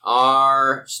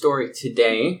Our story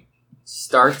today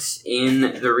starts in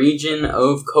the region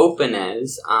of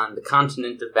Kopanez on the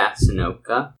continent of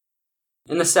Vassanoka.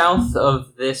 In the south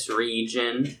of this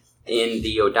region, in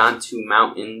the Odantu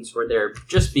Mountains, where they're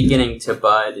just beginning to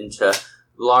bud into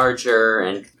larger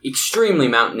and extremely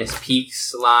mountainous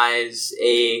peaks, lies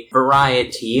a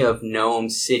variety of gnome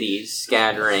cities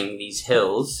scattering these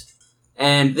hills.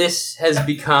 And this has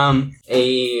become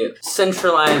a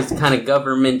centralized kind of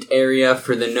government area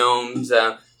for the gnomes.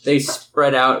 They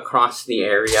spread out across the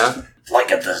area.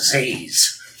 Like a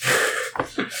disease.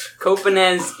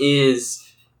 Kopanez is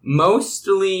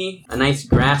mostly a nice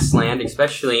grassland,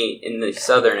 especially in the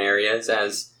southern areas.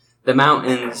 As the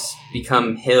mountains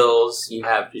become hills, you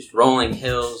have just rolling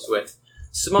hills with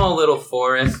small little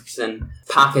forests and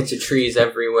pockets of trees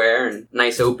everywhere and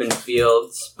nice open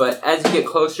fields. But as you get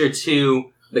closer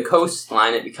to the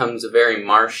coastline, it becomes a very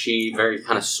marshy, very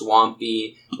kind of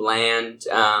swampy land.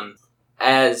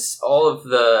 As all of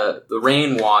the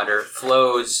rainwater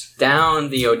flows down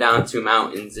the Odantu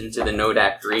Mountains into the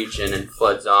Nodak region and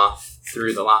floods off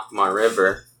through the Lakmar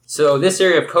River. So this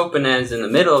area of Kopanez in the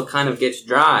middle kind of gets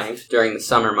dry during the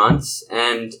summer months,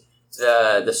 and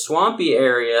the swampy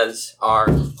areas are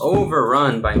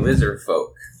overrun by lizard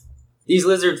folk. These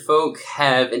lizard folk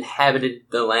have inhabited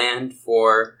the land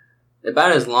for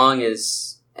about as long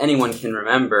as anyone can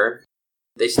remember.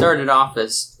 They started off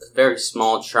as a very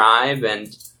small tribe,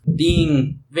 and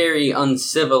being very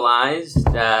uncivilized,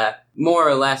 more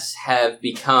or less have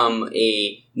become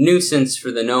a nuisance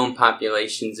for the gnome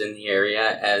populations in the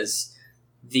area, as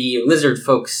the lizard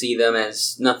folk see them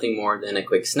as nothing more than a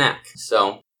quick snack.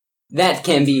 So that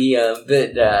can be a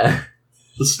bit... The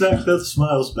snack that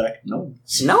smiles back.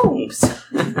 Gnomes. Gnomes!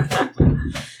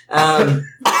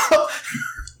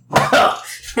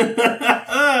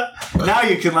 Now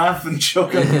you can laugh and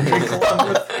choke up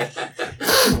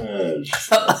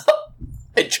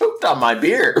I choked on my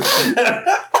beer.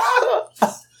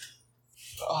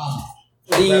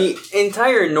 The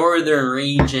entire northern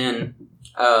region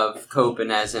of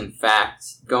Kopanez, in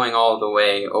fact, going all the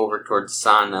way over towards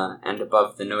Sana and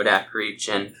above the Nodak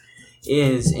region,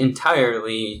 is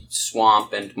entirely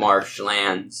swamp and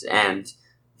marshlands, and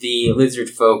the lizard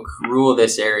folk rule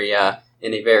this area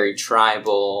in a very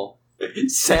tribal,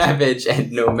 savage,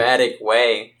 and nomadic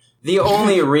way. The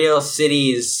only real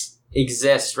cities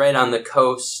exist right on the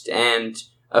coast, and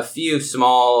a few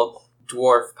small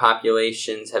dwarf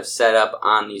populations have set up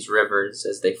on these rivers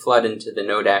as they flood into the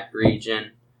Nodak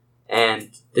region.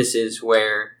 And this is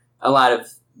where a lot of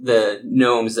the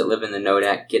gnomes that live in the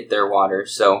Nodak get their water.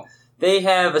 So they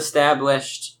have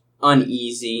established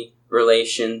uneasy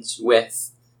relations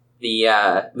with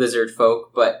the lizard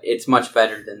folk, but it's much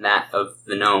better than that of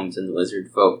the gnomes and the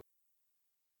lizard folk.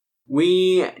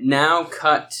 We now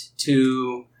cut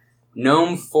to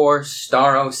Gnome Force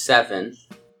Star 07,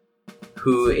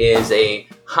 who is a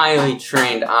highly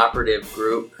trained operative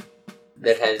group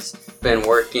that has been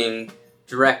working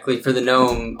directly for the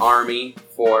gnome army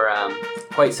for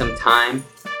quite some time.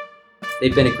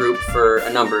 They've been a group for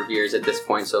a number of years at this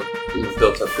point, so we've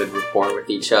built up good rapport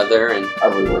with each other. And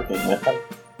are we working with them?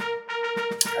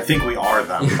 I think we are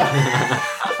them.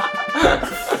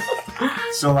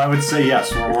 So I would say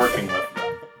yes, we're working with them.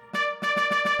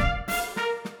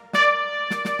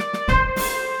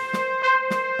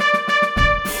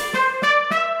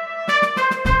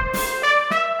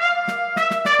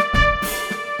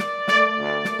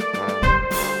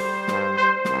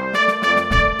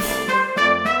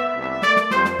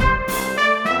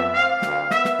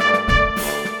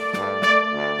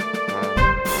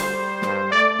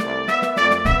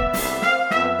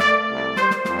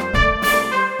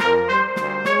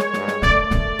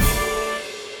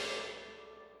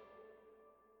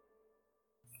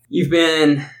 You've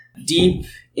been deep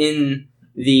in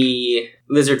the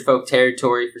lizard folk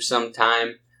territory for some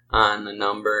time on a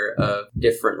number of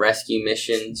different rescue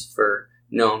missions for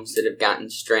gnomes that have gotten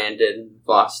stranded and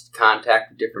lost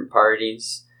contact with different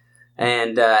parties,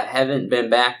 and haven't been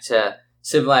back to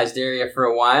civilized area for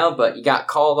a while, but you got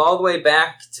called all the way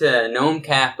back to Gnome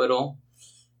Capital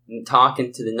and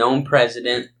talking to the Gnome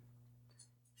President.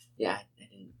 Yeah,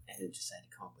 I didn't decide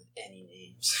to come up with any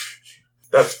names.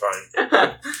 That's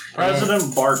fine.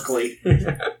 President Barkley.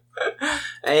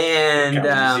 And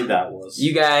that was.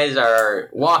 You guys are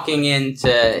walking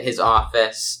into his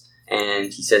office,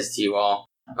 and he says to you all,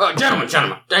 "Oh, gentlemen,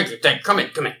 thank you, come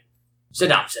in. Sit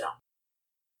down.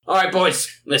 All right, boys,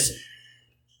 listen.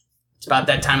 It's about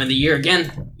that time of the year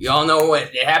again. You all know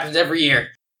it happens every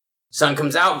year. Sun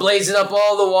comes out, blazes up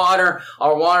all the water,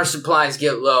 our water supplies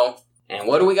get low. And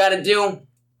what do we gotta do?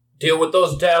 Deal with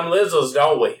those damn lizards,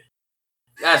 don't we?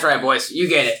 That's right, boys. You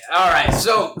get it. All right.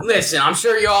 So, listen, I'm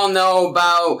sure you all know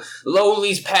about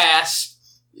Lowly's Pass,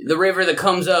 the river that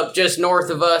comes up just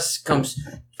north of us,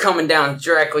 coming down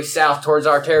directly south towards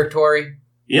our territory.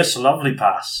 Yes, a lovely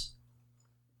pass.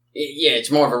 Yeah, it's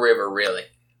more of a river, really.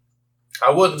 I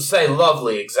wouldn't say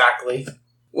lovely exactly.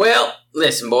 Well,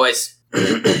 listen, boys.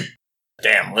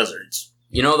 Damn lizards.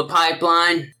 You know the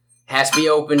pipeline has to be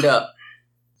opened up.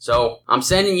 So, I'm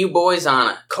sending you boys on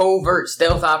a covert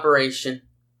stealth operation.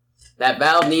 That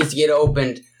valve needs to get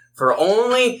opened for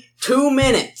only 2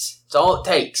 minutes. That's all it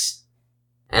takes.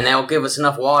 And that'll give us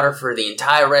enough water for the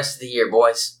entire rest of the year,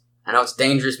 boys. I know it's a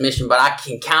dangerous mission, but I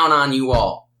can count on you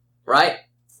all. Right?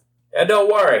 Yeah,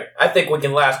 don't worry. I think we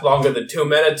can last longer than 2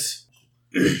 minutes.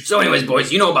 So anyways,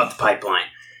 boys, you know about the pipeline.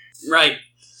 Right?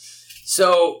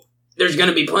 So, there's going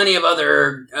to be plenty of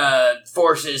other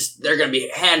forces. They're going to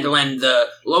be handling the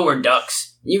lower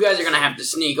ducts. You guys are going to have to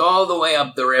sneak all the way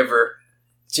up the river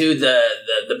to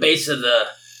the base of the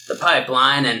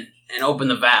pipeline and open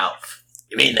the valve.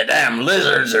 You mean the damn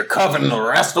lizards are covering the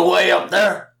rest of the way up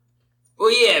there?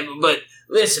 Well, yeah, but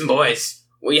listen, boys.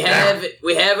 We have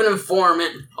an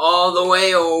informant all the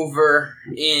way over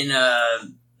in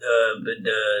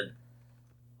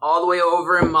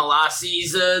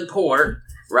Molasses's port,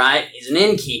 right? He's an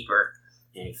innkeeper,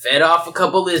 and he fed off a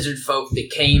couple lizard folk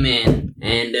that came in,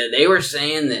 and they were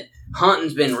saying that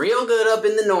hunting's been real good up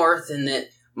in the north, and that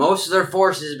most of their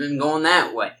forces have been going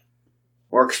that way.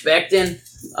 We're expecting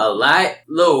a light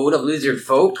load of lizard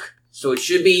folk, so it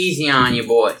should be easy on you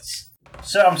boys.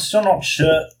 So I'm still not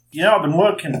sure. You know, I've been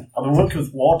working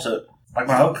with water like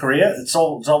my whole career. It's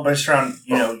all based around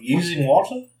using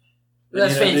water.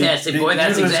 That's fantastic, boy.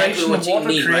 That's exactly what you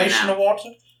need right creation now. of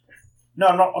water. No,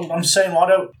 I'm not. I'm saying why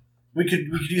don't we could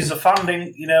use the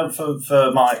funding,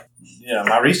 for my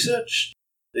my research.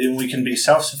 We can be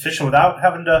self-sufficient without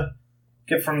having to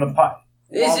get from the pipe.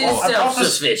 This is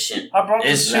self-sufficient. I brought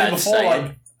this to you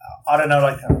before,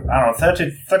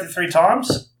 33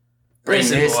 times. Bring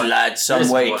Listen, this boy. lad some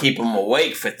Listen, way boy. to keep him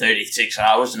awake for 36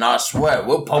 hours, and I swear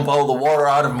we'll pump all the water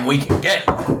out of him we can get.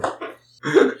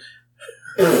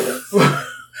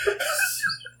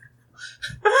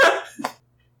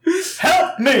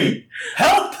 Help me!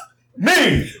 Help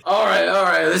me! All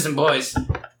right. Listen, boys.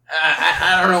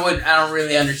 I don't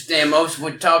really understand most of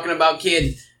what you're talking about,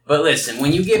 kid. But listen,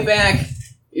 when you get back,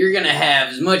 you're gonna have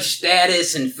as much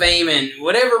status and fame and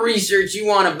whatever research you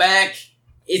want to back,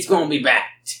 it's gonna be backed.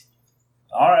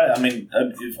 All right. I mean,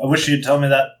 I wish you'd tell me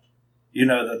that.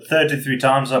 That 33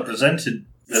 times I presented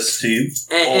this to you.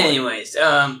 Anyways,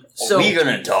 Are we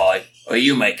gonna die, or are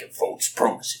you making false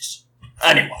promises?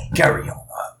 Anyway, carry on.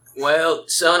 well,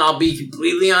 son, I'll be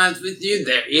completely honest with you.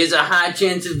 There is a high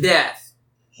chance of death.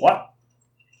 What?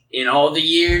 In all the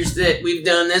years that we've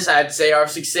done this, I'd say our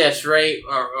success rate,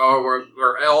 or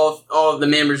all of the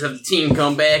members of the team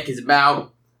come back, is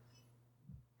about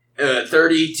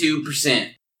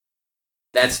 32%.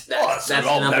 That's the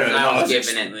numbers I was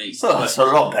given at least. Oh, that's a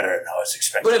lot better than I was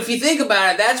expecting. But if you think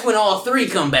about it, that's when all three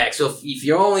come back. So if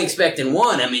you're only expecting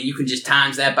one, I mean, you can just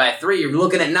times that by 3. You're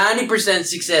looking at 90%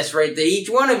 success rate that each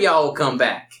one of y'all will come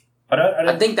back.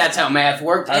 I think that's how math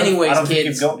worked. Anyways, I don't think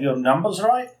kids. you've got your numbers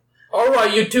right. All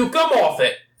right, you two, come off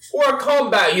it. We're a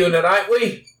combat unit, aren't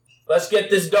we? Let's get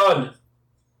this done.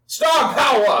 Star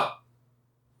power!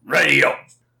 Radio.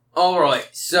 All right,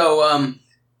 so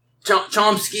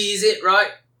Chomsky, is it right?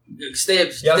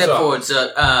 Step sir. forward,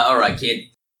 sir. All right, kid.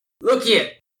 Look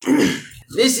here.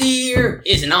 This here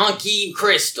is an on-key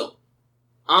crystal.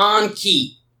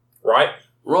 On-key. Right?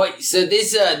 Right. So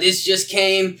this just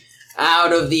came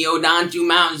out of the Odantu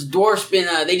Mountains. Dwarfs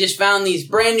they just found these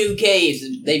brand new caves.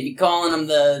 They'd be calling them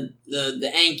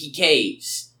the Anki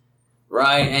Caves.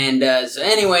 Right? And so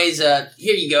anyways,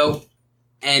 here you go.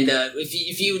 And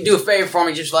if you do a favor for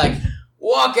me, just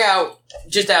walk out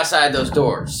just outside those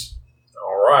doors.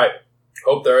 All right.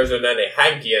 Hope there isn't any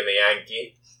hanky in the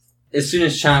Yankee. As soon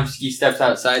as Chomsky steps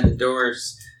outside the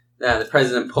doors, the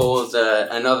president pulls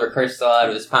another crystal out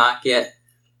of his pocket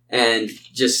and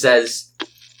just says,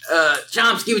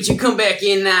 Chomsky, would you come back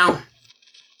in now?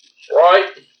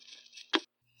 Right?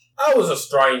 That was a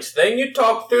strange thing. You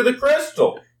talked through the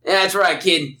crystal. Yeah, that's right,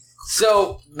 kid.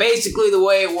 So, basically the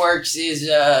way it works is,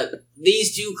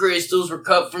 these two crystals were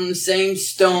cut from the same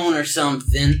stone or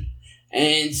something,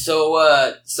 and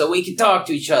so we can talk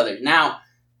to each other. Now,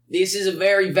 this is a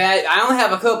very I only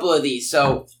have a couple of these,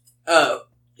 so,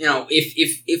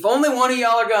 if only one of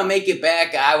y'all are gonna make it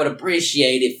back, I would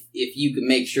appreciate if you could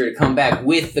make sure to come back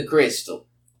with the crystal.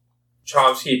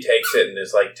 Chomsky takes it and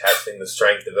is, testing the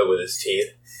strength of it with his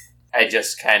teeth. I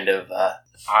just kind of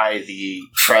eye the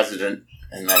president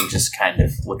and then just kind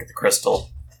of look at the crystal,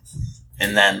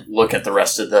 and then look at the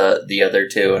rest of the other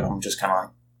two, and I'm just kind of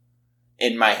like,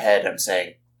 in my head, I'm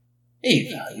saying,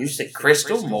 "You use the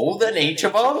crystal more than each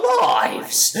of our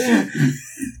lives."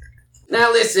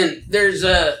 Now listen, there's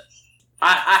I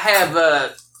have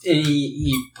and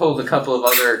he pulled a couple of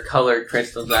other colored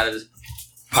crystals out of his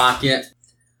pocket.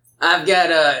 I've got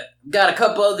a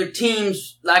couple other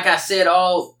teams, like I said,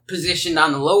 all positioned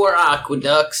on the lower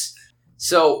aqueducts.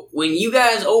 So when you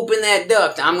guys open that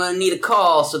duct, I'm going to need a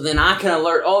call so then I can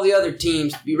alert all the other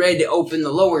teams to be ready to open the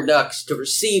lower ducts to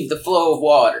receive the flow of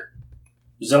water.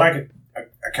 Is that like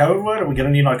a code word? Are we going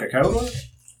to need like a code word?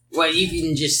 Well, you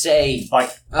can just say... Like,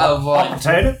 hot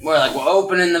potato? We're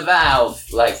opening the valve,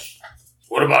 like...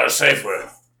 What about a safe word?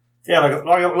 Yeah,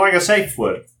 like a safe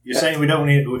word. You're saying we don't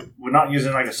need... We're not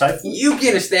using like a safe word? You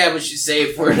can establish a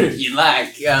safe word if you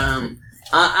like.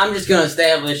 I'm just going to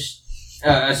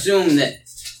assume that,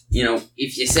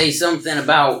 if you say something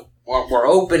about we're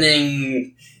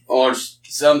opening or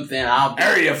something, I'll be...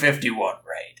 Area 51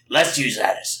 raid. Let's use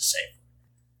that as a safe.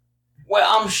 Well,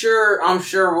 I'm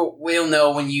sure we'll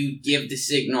know when you give the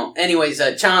signal. Anyways,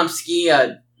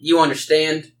 Chomsky, you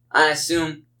understand, I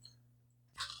assume?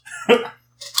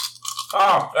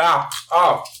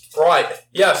 Right.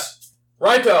 Yes.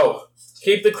 Righto.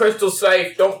 Keep the crystal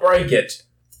safe. Don't break it.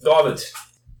 Got it.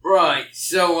 Right.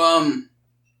 So,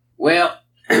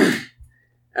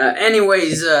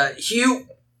 anyways, Hugh.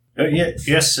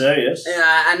 Yes, sir. Yes.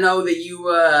 I know that you.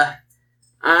 I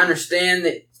understand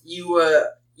that you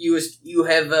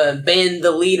have been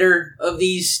the leader of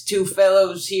these two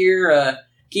fellows here,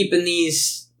 keeping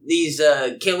these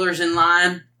killers in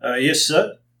line. Yes,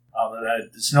 sir.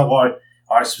 It's not why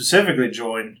I specifically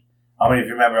joined. I mean, if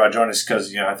you remember, I joined us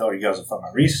because I thought you guys would fund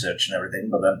my research and everything.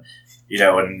 But then,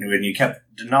 when you kept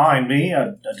denying me,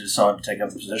 I decided to take up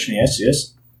the position.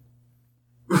 Yes.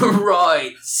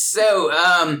 Right. So,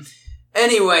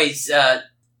 anyways, if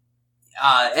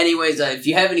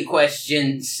you have any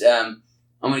questions, I'm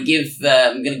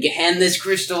gonna hand this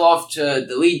crystal off to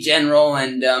the lead general,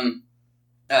 and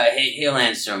he'll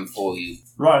answer them for you.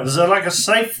 Right. Is there like a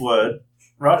safe word?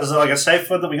 Right. Is there like a safe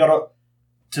word that we got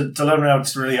to let them know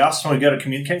it's really us when we go to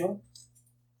communicate with them?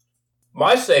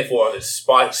 My safe word is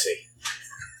spicy.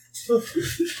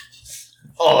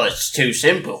 Oh, it's too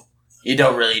simple. You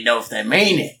don't really know if they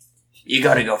mean it. You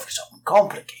gotta go for something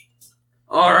complicated.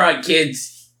 Alright,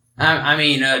 kids.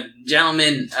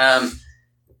 Gentlemen,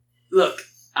 look,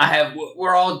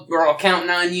 we're all counting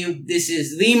on you. This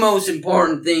is the most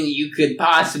important thing you could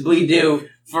possibly do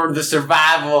for the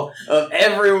survival of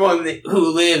everyone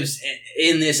who lives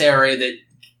in this area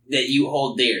that you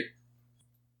hold dear.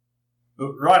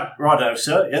 Righto,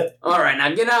 sir, yep. Alright, now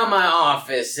get out of my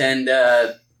office, and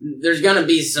there's gonna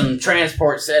be some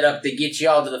transport set up to get you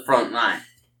all to the front line.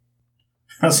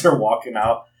 As they're walking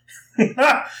out,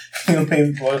 what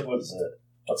is it?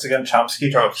 What's again? Chomsky?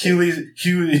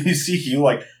 You see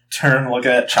Hugh, turn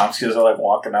looking at Chomsky as they're,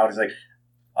 walking out. He's like,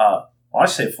 I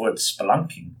say for it's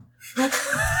spelunking.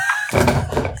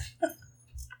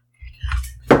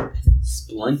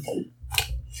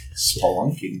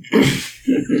 Spelunking.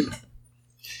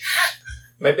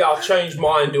 Maybe I'll change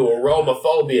mine to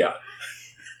aromaphobia.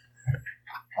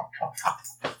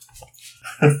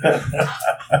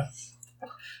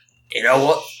 You know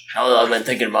what? Now that I've been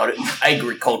thinking about it,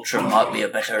 agriculture might be a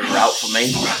better route for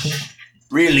me.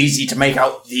 Real easy to make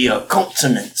out the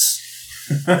consonants.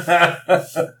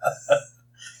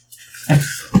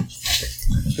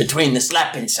 Between the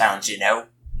slapping sounds,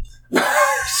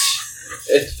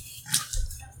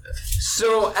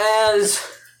 So as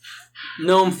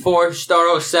Gnome Force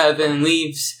Star 07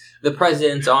 leaves the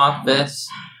president's office,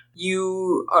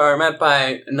 you are met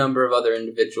by a number of other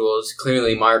individuals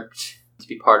clearly marked to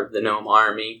be part of the Gnome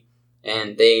army,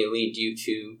 and they lead you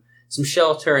to some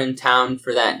shelter in town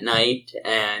for that night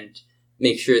and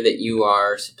make sure that you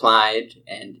are supplied,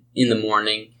 and in the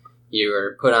morning you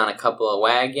are put on a couple of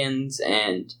wagons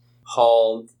and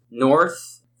hauled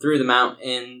north through the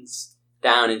mountains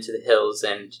down into the hills,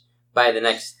 and by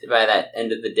that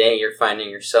end of the day you're finding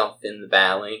yourself in the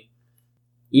valley.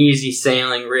 Easy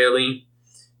sailing, really,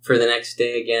 for the next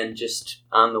day, again, just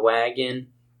on the wagon,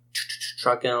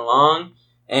 trucking along,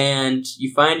 and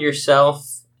you find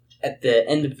yourself at the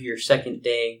end of your second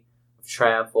day of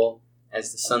travel.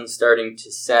 As the sun's starting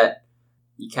to set,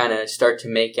 you kind of start to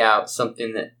make out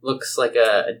something that looks like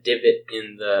a divot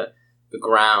in the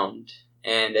ground,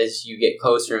 and as you get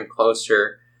closer and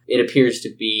closer, it appears to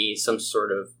be some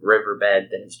sort of riverbed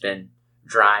that has been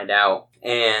dried out,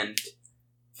 and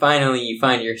finally you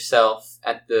find yourself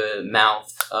at the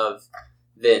mouth of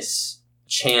this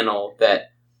channel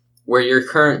that where you're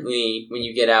currently, when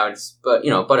you get out, it's but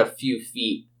a few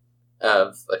feet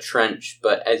of a trench,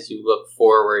 but as you look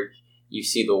forward, you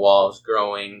see the walls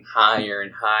growing higher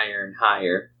and higher and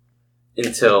higher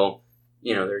until,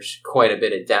 there's quite a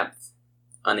bit of depth,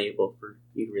 unable for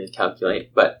you to really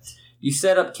calculate. But you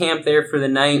set up camp there for the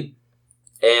night,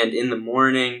 and in the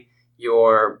morning,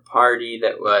 your party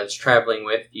that was traveling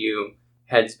with you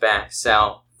heads back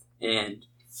south, and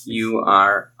you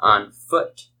are on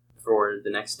foot for the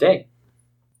next day.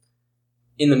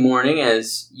 In the morning,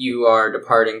 as you are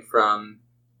departing from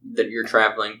your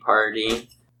traveling party,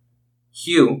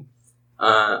 Hugh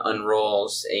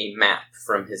unrolls a map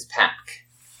from his pack.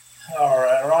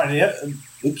 Alright, yeah.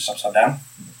 Oops, upside down.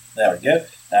 There we go.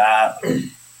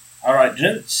 Alright,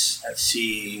 gents. Let's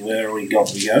see where we go.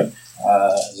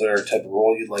 Is there a type of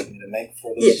roll you'd like me to make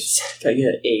for this? Yes. Can I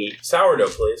get a Sourdough,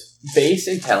 please. base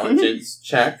intelligence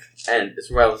check, and as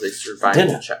well as a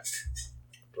survival check?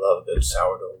 Love a good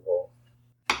sourdough roll.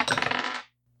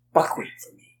 Buckwheat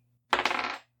for me.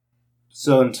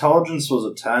 So intelligence was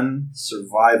a 10.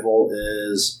 Survival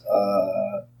is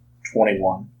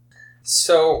 21.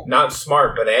 So, Not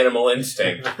smart, but animal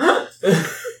instinct.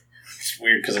 It's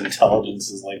weird because intelligence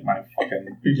is like my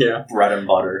fucking yeah. bread and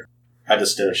butter. I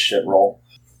just did a shit roll.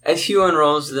 As Hugh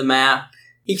unrolls the map,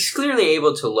 he's clearly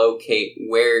able to locate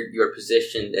where you're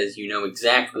positioned, as you know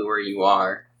exactly where you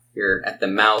are. You're at the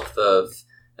mouth of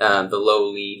the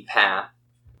lowly path.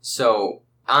 So,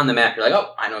 on the map, you're like,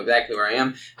 oh, I know exactly where I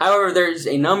am. However, there's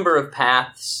a number of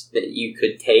paths that you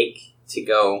could take to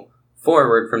go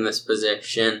forward from this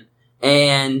position.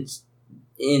 And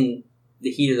in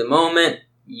the heat of the moment,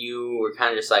 you were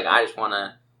kind of just like, I just want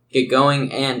to get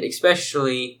going. And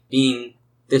especially being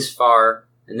this far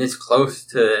and this close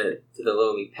to the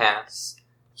lowly paths,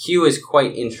 Hugh is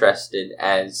quite interested,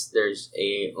 as there's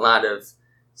a lot of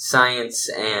science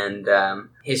and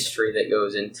history that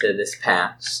goes into this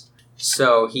path.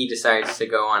 So he decides to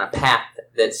go on a path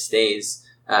that stays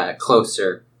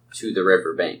closer to the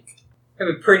riverbank. Have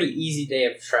a pretty easy day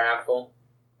of travel.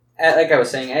 Like I was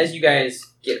saying, as you guys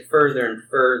get further and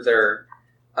further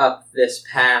up this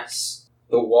pass,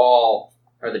 the wall,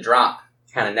 or the drop,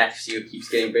 kind of next to you keeps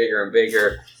getting bigger and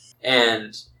bigger.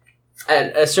 And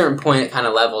at a certain point, it kind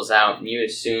of levels out, and you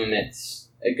assume it's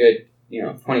a good,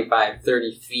 25,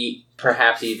 30 feet,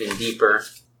 perhaps even deeper.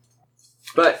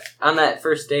 But on that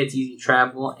first day, it's easy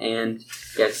travel, and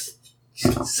yes,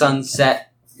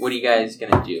 sunset. What are you guys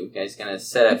gonna do? You guys gonna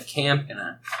set up camp?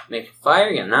 Gonna make a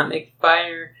fire? Gonna not make a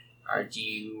fire? Or do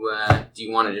you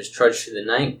want to just trudge through the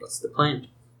night? What's the plan?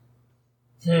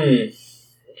 Is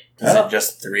it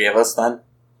just 3 of us then?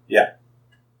 Yeah.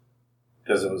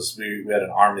 Because we had an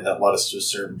army that led us to a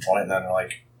certain point, and then they're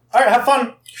like, alright, have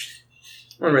fun!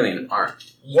 Not really an army.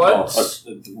 What?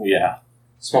 Yeah.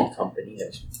 Small company.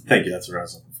 Thank you, that's what I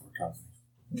was looking for. Company.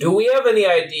 Do we have any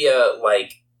idea,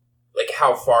 like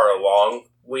how far along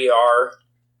we are?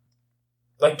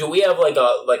 Like, do we have like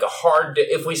a hard day?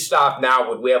 If we stop now,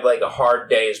 would we have like a hard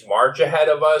day's march ahead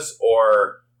of us,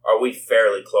 or are we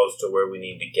fairly close to where we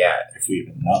need to get? If we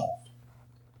even know.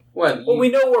 Well, we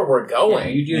know where we're going.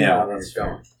 Yeah, you do know where it's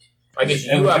going. I guess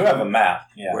you have a map.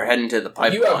 Yeah. We're heading to the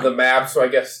pipeline. You have the map, so I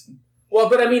guess. Well,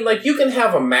 but I mean, like, you can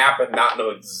have a map and not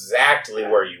know exactly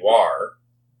where you are.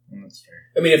 That's fair.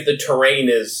 I mean, if the terrain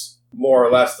is more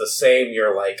or less the same,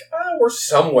 you're like, we're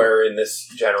somewhere in this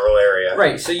general area.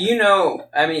 Right, so in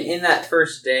that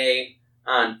first day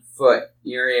on foot,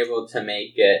 you're able to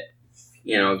make it,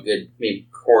 a good maybe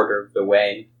quarter of the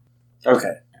way.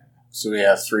 Okay. So we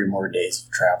have 3 more days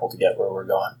of travel to get where we're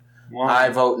going. Well, I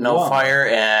vote no fire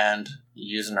and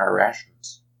using our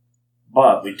rations.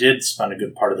 But we did spend a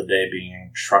good part of the day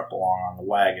being trucked along on the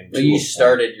wagon. Well, you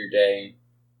started your day.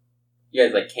 You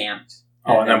guys, camped.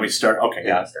 Oh, and then we start. Okay,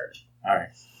 Yeah, got it. started.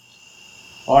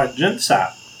 All right, gents,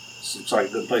 this looks like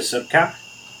a good place to set up camp.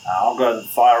 I'll go to the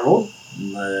fire roll.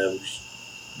 And,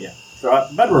 throw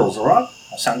out the bedrolls, all right?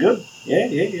 That sound good?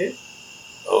 Yeah.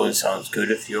 Oh, it sounds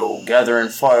good if you're gathering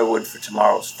firewood for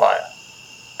tomorrow's fire.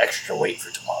 Extra weight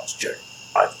for tomorrow's journey.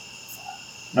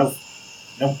 No,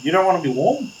 you don't want to be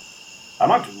warm. I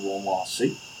like to be warm while I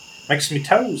see. Makes me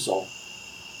toes sore.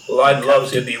 Well, I'd love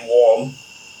to be warm,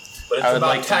 but it's I would about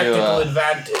like to tactical do,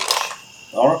 advantage.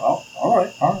 All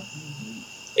right.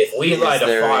 If we light a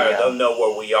there fire, a, they'll know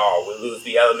where we are. We lose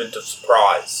the element of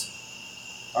surprise.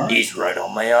 All right. He's right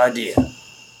on my idea.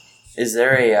 Is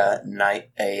there a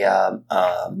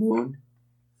moon?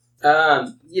 Yeah,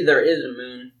 there is a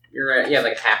moon. You're right. Yeah,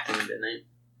 like a half moon at night.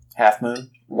 Half moon?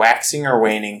 Waxing or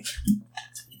waning?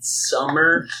 It's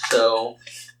summer, so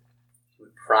it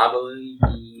would probably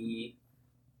be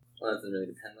Well, that doesn't really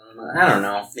depend on. I don't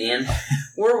know, man.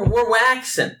 We're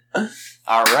waxing.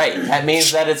 All right. That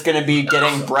means that it's going to be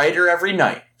getting brighter every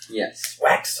night. Yes.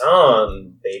 Wax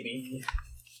on, baby.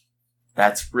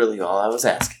 That's really all I was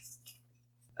asking.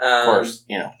 Of course,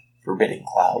 forbidding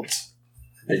clouds.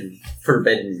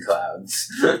 Forbidden clouds.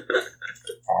 So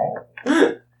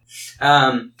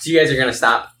you guys are gonna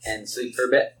stop and sleep for a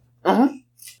bit?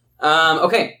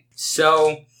 Okay,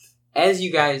 so as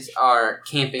you guys are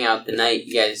camping out the night,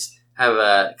 you guys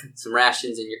have some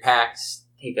rations in your packs,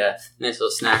 take a nice little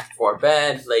snack before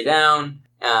bed, lay down.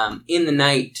 In the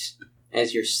night,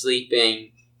 as you're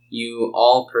sleeping, you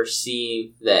all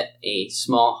perceive that a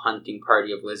small hunting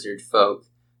party of lizard folk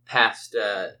passed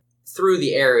through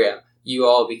the area. You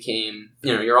all became,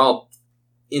 you're all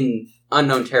in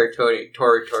unknown territory.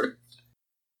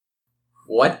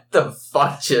 What the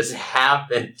fuck just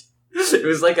happened? It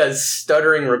was like a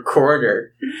stuttering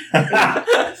recorder.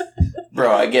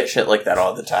 Bro, I get shit like that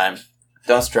all the time.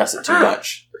 Don't stress it too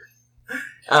much.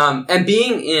 And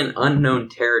being in unknown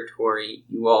territory,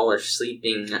 you all are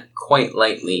sleeping quite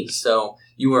lightly, so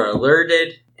you were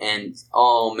alerted and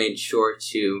all made sure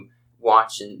to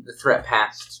watch, and the threat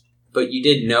passed. But you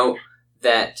did note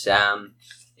that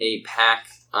a pack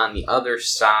on the other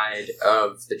side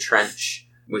of the trench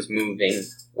was moving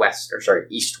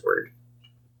eastward,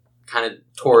 kind of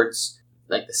towards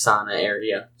like the sauna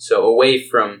area, so away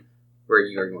from where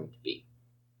you are going to be.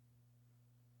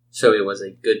 So it was a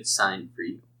good sign for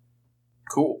you.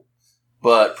 Cool.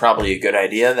 But probably a good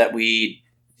idea that we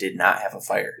did not have a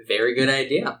fire. Very good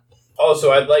idea.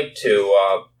 Also, I'd like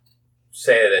to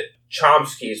say that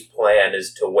Chomsky's plan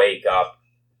is to wake up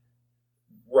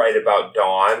right about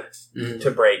dawn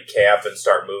to break camp and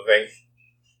start moving.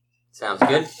 Sounds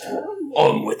good.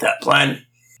 On with that plan.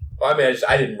 Well, I mean,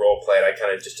 I didn't role play it. I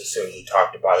kind of just assumed we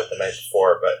talked about it the night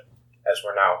before, but as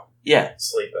we're now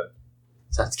sleeping.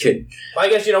 Sounds good. Well, I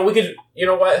guess, we could, you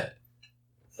know what?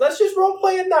 Let's just role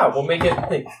play it now. We'll make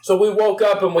it. So we woke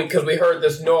up because we heard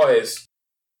this noise,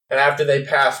 and after they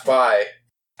passed by.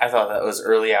 I thought that was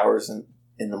early hours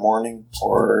in the morning,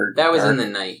 or that was in the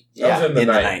night. That was in the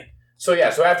night. So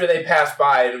after they passed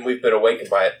by and we've been awakened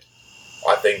by it,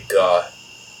 I think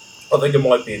it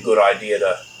might be a good idea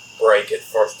to break at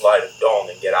first light of dawn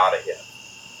and get out of here.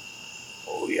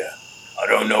 Oh yeah, I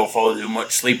don't know if I'll do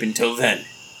much sleeping till then,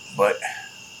 but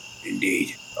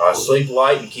indeed. Sleep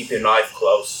light and keep your knife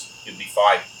close. You'll be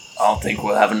fine. I don't think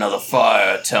we'll have another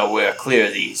fire till we're clear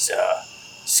of these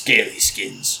scaly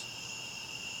skins.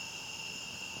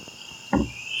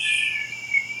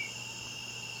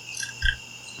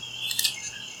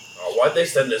 Why'd they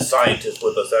send this scientist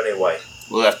with us anyway?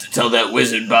 We'll have to tell that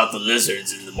wizard about the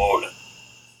lizards in the morning.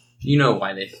 You know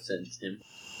why they sent him.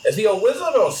 Is he a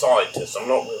wizard or a scientist? I'm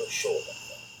not really sure about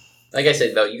that. Like I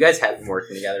said, though, you guys have been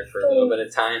working together for a little bit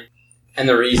of time. And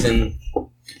the reason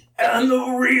he's on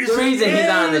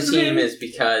the team is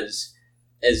because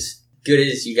as good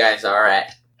as you guys are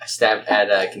at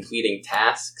completing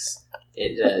tasks,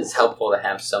 it is helpful to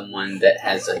have someone that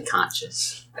has a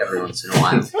conscience every once in a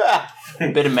while.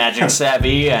 A bit of magic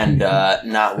savvy and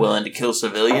not willing to kill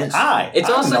civilians. Hi, it's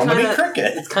also kind of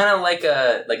cricket. It's kind of like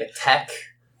a tech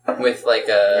with like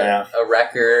a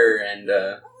wrecker and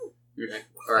or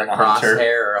a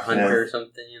crosshair or a hunter or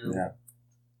something. Yeah.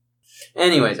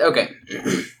 Anyways, okay.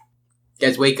 You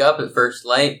guys wake up at first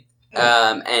light,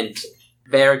 and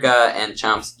Verga and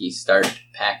Chomsky start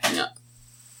packing up.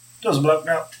 Doesn't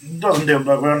do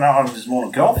bloke now on this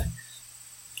morning coffee.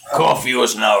 Coffee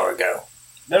was an hour ago.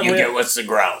 Then You get what's the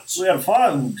grounds. We had a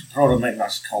fire and tried to make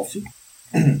nice coffee.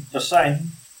 Just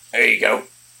saying. There you go.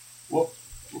 What's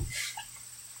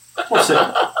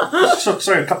it?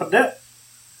 Sorry, a cup of dip?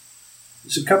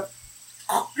 It's a cup.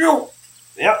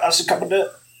 Yeah, that's a cup of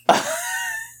dip.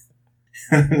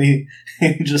 And he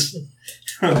just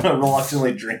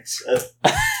reluctantly drinks it.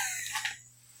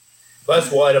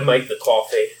 Best way to make the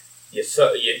coffee. You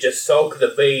just soak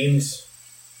the beans,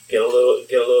 get a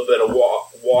little bit of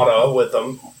water with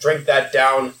them, drink that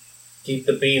down, keep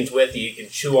the beans with you. You can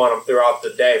chew on them throughout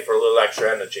the day for a little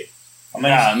extra energy.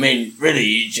 I mean, really,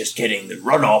 you're just getting the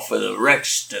runoff of the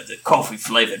rest of the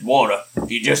coffee-flavored water.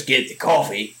 If you just get the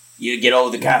coffee, you get all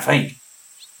the caffeine.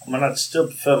 I mean, I'd still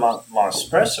prefer my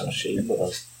espresso machine,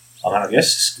 but I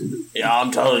guess it's good. Yeah,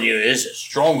 I'm telling you, this is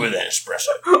stronger than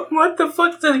espresso. What the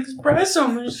fuck's an espresso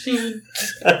machine?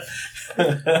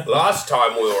 Last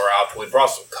time we were out, we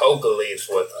brought some coca leaves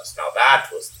with us. Now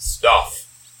that was the stuff.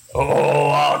 Oh,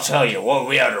 I'll tell you what,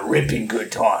 we had a ripping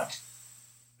good time.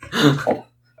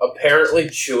 Apparently,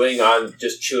 chewing on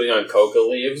coca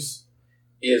leaves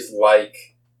is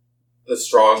like the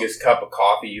strongest cup of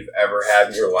coffee you've ever had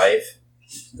in your life.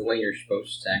 the way you're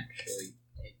supposed to actually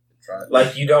take the drug.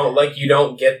 Like you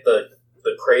don't get the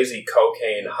crazy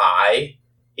cocaine high.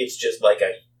 It's just like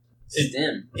a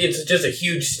stim. It's just a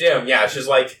huge stim. Yeah, it's just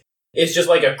like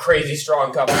a crazy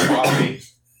strong cup of coffee.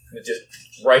 It just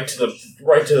right to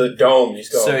the dome. You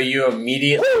just go. So you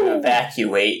immediately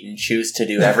evacuate and choose to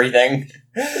do everything.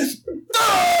 Let's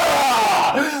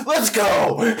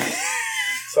go.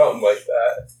 Something like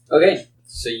that. Okay,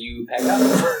 so you pack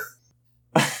up.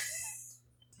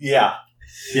 Yeah.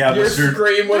 Yeah, Your Mr.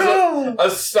 scream was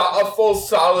a full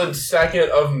solid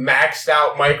second of maxed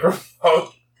out microphone.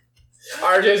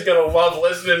 RJ's gonna love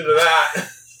listening to that.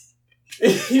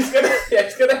 He's gonna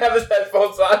have his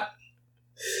headphones on.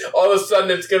 All of a sudden,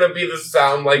 it's gonna be the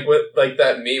sound like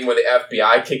that meme with the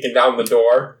FBI kicking down the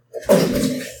door.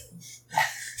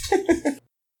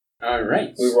 All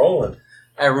right, We rolling.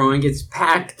 everyone gets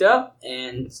packed up,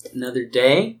 and it's another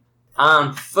day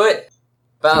on foot.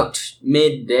 About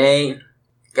midday, you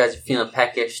guys are feeling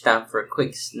peckish. Stop for a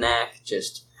quick snack.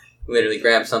 Just literally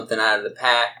grab something out of the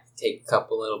pack, take a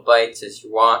couple little bites as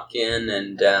you walk in,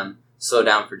 and slow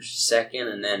down for just a second,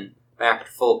 and then back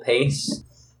to full pace.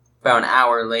 About an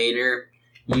hour later,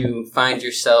 you find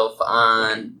yourself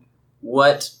on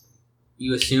what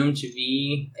you assume to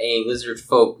be a lizard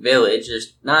folk village.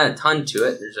 There's not a ton to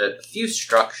it. There's a few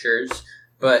structures,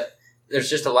 but there's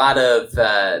just a lot of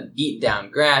beat down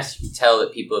grass. You can tell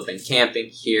that people have been camping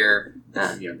here.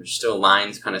 There's still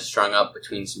lines kind of strung up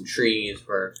between some trees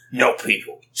where No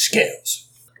people. Scales.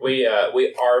 We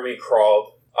army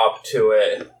crawled up to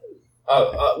it.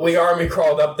 We army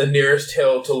crawled up the nearest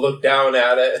hill to look down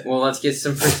at it. well, let's get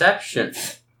some perception.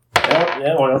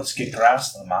 Yeah, well, let's get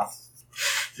grass in the mouth.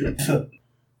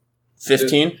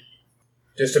 15?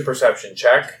 Just a perception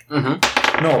check.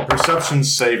 Mm-hmm. No, perception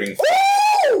saving.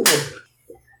 Woo!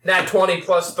 Nat 20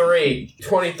 plus 3.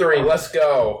 23. Let's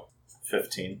go.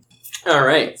 15. All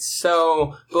right,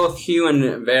 so both Hugh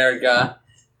and Verga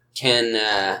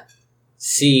can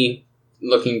see,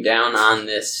 looking down on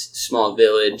this small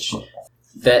village,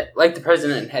 that, like the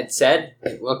president had said,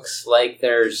 it looks like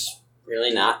there's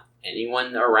really not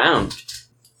anyone around.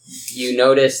 You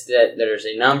notice that there's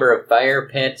a number of fire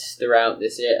pits throughout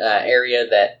this area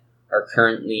that are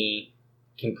currently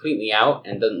completely out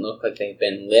and doesn't look like they've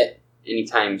been lit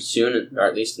anytime soon, or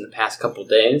at least in the past couple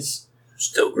days.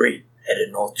 Still green.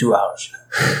 Headed north 2 hours.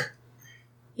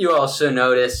 You also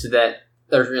notice that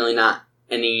there's really not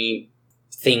any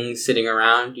things sitting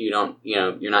around. You're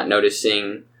not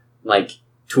noticing like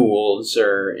tools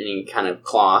or any kind of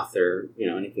cloth or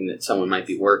anything that someone might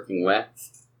be working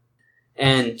with.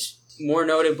 And more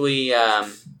notably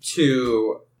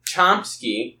to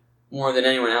Chomsky, more than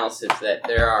anyone else, is that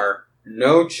there are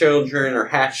no children or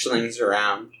hatchlings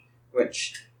around,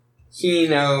 which he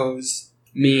knows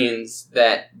means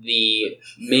that the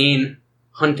main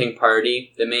hunting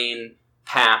party, the main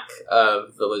pack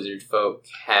of the lizard folk,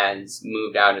 has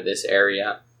moved out of this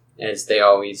area, as they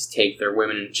always take their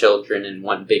women and children in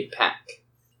one big pack.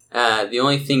 The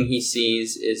only thing he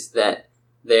sees is that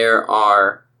there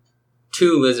are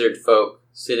 2 lizard folk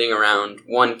sitting around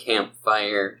one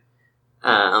campfire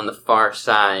on the far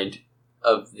side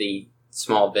of the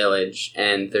small village,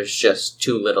 and there's just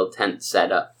 2 little tents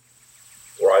set up.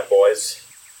 Right, boys.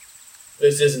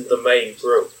 This isn't the main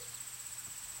group.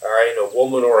 There ain't a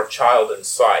woman or a child in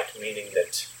sight, meaning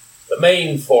that the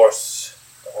main force,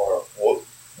 or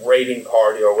raiding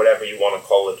party, or whatever you want to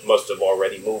call it, must have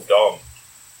already moved on.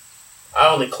 I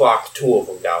only clocked 2 of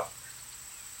them down.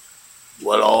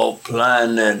 Well, our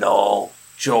plan and our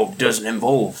job doesn't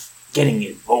involve getting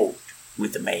involved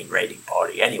with the main raiding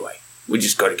party anyway. We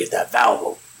just got to get that valve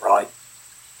open, right?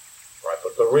 Right,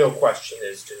 but the real question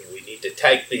is, do we need to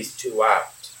take these 2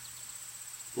 out?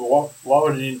 Well, why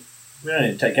would you... We don't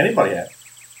need to take anybody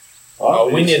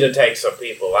out. We need to take some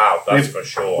people out, that's for We'll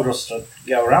sure. just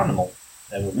go around them all.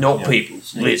 No people,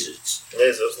 lizards.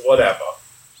 Lizards, whatever.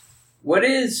 What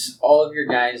is all of your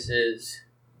guys'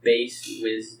 base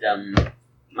wisdom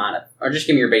mod? Or just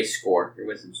give me your base score, your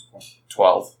wisdom score.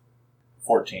 12.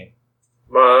 14.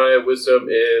 My wisdom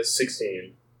is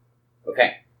 16. Okay.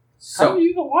 How So, are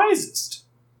you the wisest?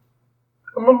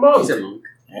 I'm a monk. he's a monk.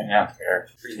 Yeah, fair.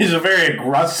 He's a very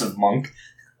aggressive monk.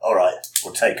 Alright,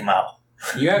 we'll take him out.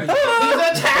 You haven't,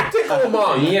 He's a tactical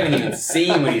monk! you haven't even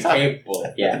seen what he's capable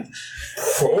of yet.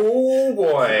 Oh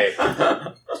boy.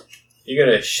 You're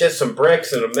gonna shit some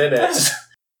bricks in a minute.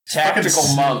 Tactical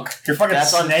Fucking monk. You're fucking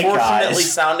That's Snake unfortunately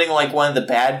Eyes. sounding like one of the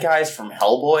bad guys from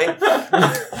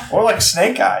Hellboy. Or like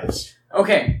Snake Eyes.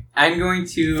 Okay, I'm going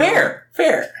to... Fair.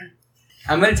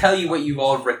 I'm going to tell you what you've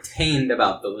all retained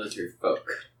about the lizard folk.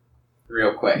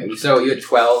 Real quick. So you had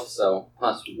 12, so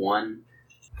plus 1.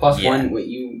 Plus one, what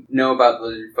you know about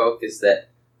lizard folk is that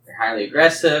they're highly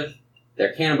aggressive,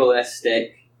 they're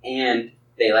cannibalistic, and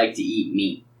they like to eat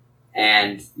meat.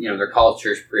 And, their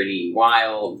culture's pretty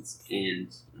wild and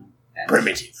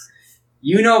Primitive.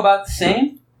 You know about the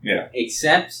same. Yeah.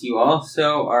 Except you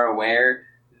also are aware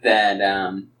that,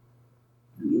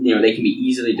 they can be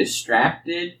easily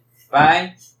distracted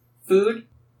by food.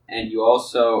 And you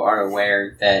also are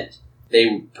aware that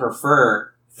they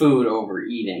prefer food over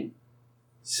eating.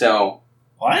 So.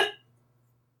 What?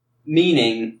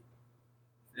 Meaning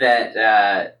that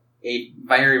a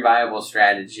very viable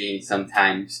strategy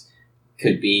sometimes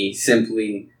could be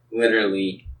simply,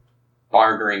 literally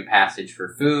bartering passage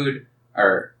for food,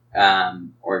 or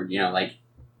like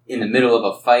in the middle of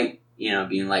a fight,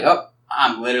 being like, oh,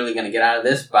 I'm literally going to get out of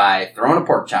this by throwing a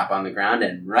pork chop on the ground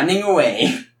and running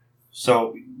away.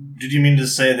 So, did you mean to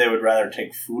say they would rather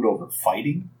take food over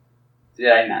fighting?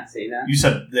 Did I not say that? You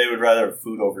said they would rather have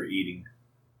food over eating.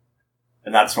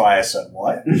 And that's why I said,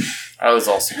 what? I was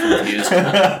also confused.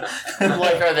 Are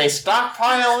they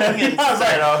stockpiling?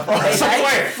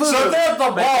 So they're at the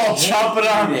ball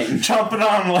chomping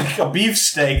on like a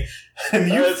beefsteak,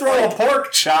 and you throw a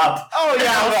pork chop. Oh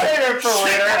yeah, I'll save it for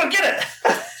later. I don't get it.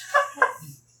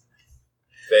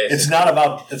 It's not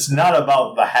about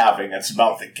the having, it's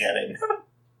about the getting.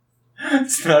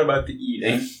 It's not about the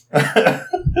eating.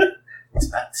 It's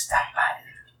about the stockpiling.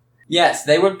 Yes,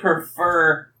 they would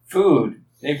prefer food.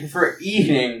 They prefer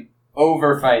eating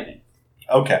over fighting.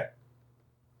 Okay.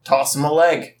 Toss him a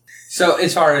leg. So,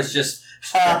 as far as just...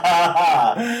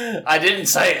 I didn't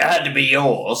say it had to be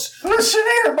yours. Listen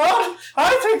here, bud.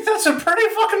 I think that's a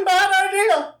pretty fucking bad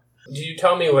idea. Did you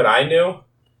tell me what I knew?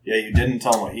 Yeah, you didn't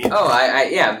tell him what he knew. Oh,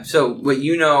 yeah. So, what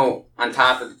you know on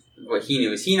top of what he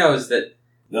knew is he knows that...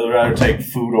 They'd rather take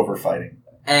food over fighting.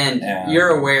 And you're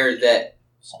aware that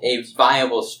a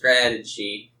viable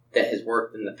strategy that has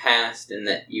worked in the past and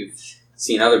that you've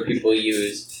seen other people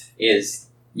use is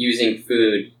using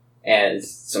food as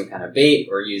some kind of bait,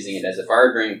 or using it as a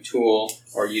bartering tool,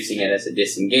 or using it as a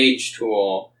disengage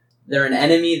tool. They're an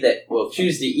enemy that will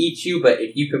choose to eat you, but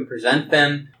if you can present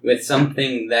them with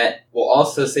something that will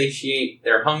also satiate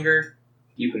their hunger,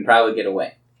 you can probably get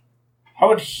away. How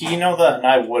would he know that and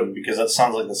I wouldn't? Because that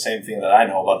sounds like the same thing that I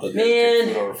know about the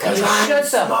food over fighting. I'm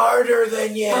smarter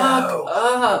than you. Fuck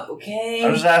up, okay?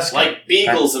 I'm just asking. Like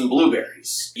beagles and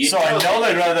blueberries. So I know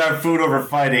they'd rather have food over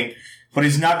fighting, but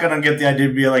he's not going to get the idea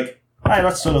to be like, hey,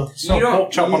 let's pork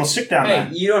chop on a stick down there.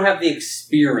 You don't have the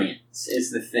experience,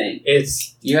 is the thing.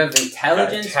 You have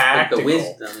intelligence, but the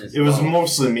wisdom is It was low.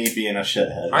 mostly me being a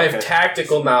shithead. I have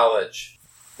tactical knowledge.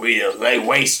 We'll lay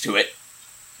waste to it.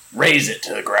 Raise it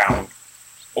to the ground.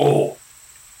 Oh.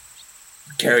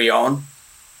 Carry on.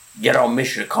 Get our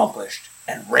mission accomplished.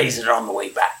 And raise it on the way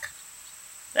back.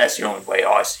 That's the only way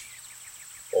I see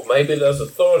it. Well, maybe there's a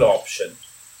third option.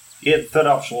 Yeah, the third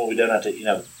option where we don't have to,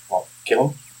 kill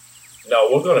him. No,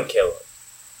 we're gonna kill him.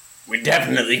 We're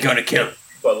definitely gonna kill him.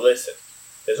 But listen,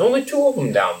 there's only 2 of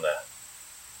them down there.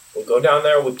 We'll go down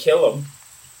there, we'll kill them.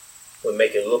 We'll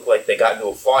make it look like they got into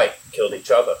a fight and killed each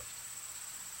other.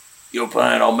 You're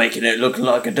planning on making it look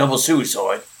like a double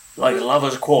suicide? Like a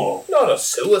lover's quarrel? Not a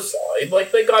suicide,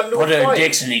 like they got into Put a their fight.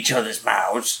 dicks in each other's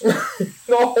mouths.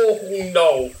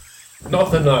 No.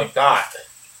 Nothing like that.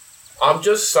 I'm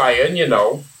just saying,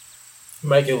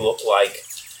 make it look like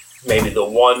maybe the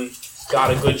one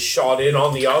got a good shot in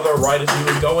on the other right as he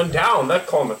was going down, that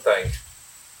kind of thing.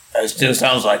 That still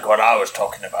sounds like what I was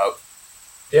talking about.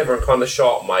 Different kind of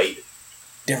shot, mate.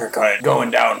 Different kind of going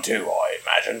down too, I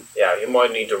imagine. Yeah, you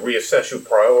might need to reassess your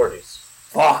priorities.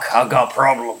 Fuck, I got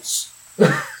problems.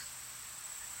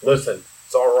 Listen,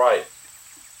 it's alright.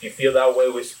 If you feel that way,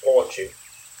 we support you.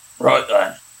 Right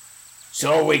then.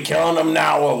 So are we killing them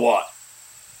now or what?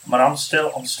 But I'm still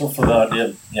for the idea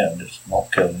of, just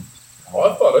not killing him.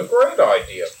 I thought a great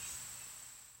idea.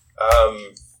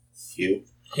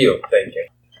 Hugh, thank you.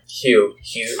 Hugh,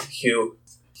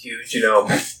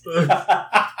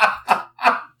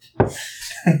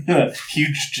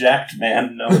 Huge jacked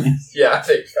man, no. Yeah, I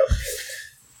think so.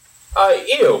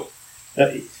 Ew.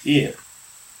 Yeah.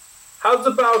 How's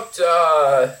about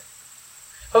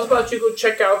you go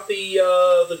check out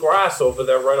the grass over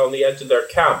there right on the edge of their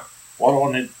camp? What do I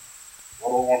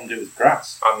want to do with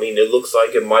grass? I mean, it looks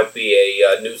like it might be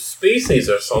a new species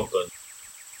or something.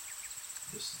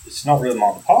 It's not really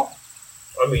my department.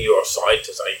 I mean, you're a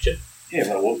scientist, ain't you? Yeah,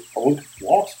 but I work with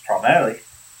water primarily.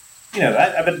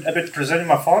 I've been presenting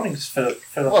my findings for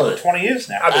 20 years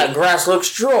now. That grass looks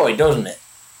dry, doesn't it?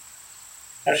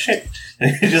 Oh shit!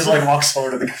 He just walks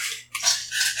over to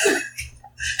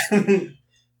the.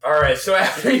 Alright, so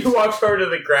after you walk over to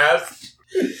the grass,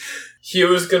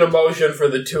 Hugh's gonna motion for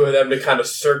the two of them to kind of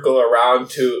circle around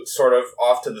to sort of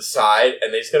off to the side,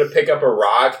 and he's gonna pick up a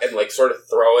rock and like sort of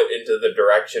throw it into the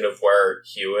direction of where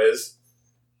Hugh is.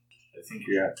 I think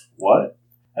you're at... What?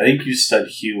 I think you said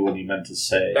Hugh when you meant to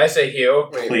say... Did I say Hugh?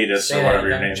 Cletus or whatever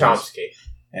your name Chomsky. is.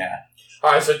 Yeah.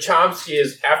 Alright, so Chomsky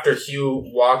is, after Hugh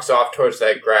walks off towards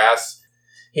that grass,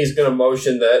 he's gonna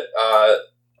motion that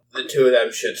the two of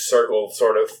them should circle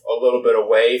sort of a little bit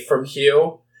away from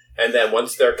Hugh. And then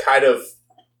once they're kind of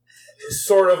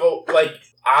sort of like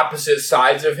opposite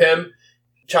sides of him,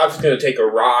 Chop's going to take a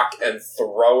rock and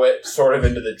throw it sort of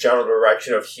into the general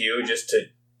direction of Hugh just to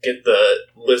get the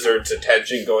lizard's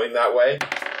attention going that way.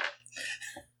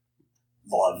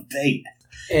 Love bait.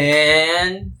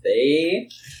 And they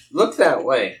look that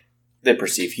way. They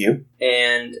perceive Hugh.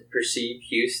 And perceive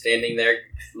Hugh standing there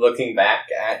looking back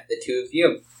at the two of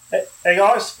you. Hey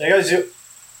guys,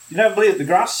 you don't believe the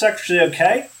grass is actually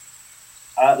okay?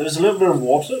 There's a little bit of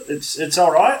water. It's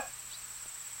alright.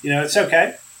 It's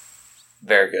okay.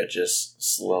 Verga just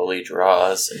slowly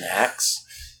draws an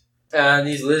axe.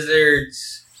 These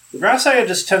lizards... The grass area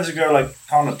just tends to go, like,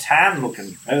 kind of tan looking.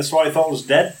 Maybe that's why I thought it was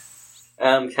dead.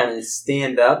 Kind of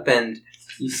stand up, and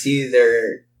you see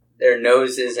their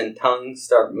noses and tongues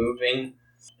start moving,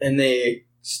 and they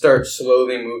start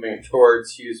slowly moving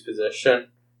towards Hugh's position,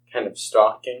 kind of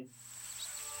stalking.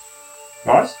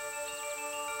 Guys?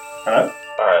 Hello?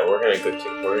 Alright, we're gonna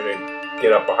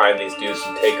get up behind these dudes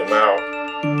and take them out.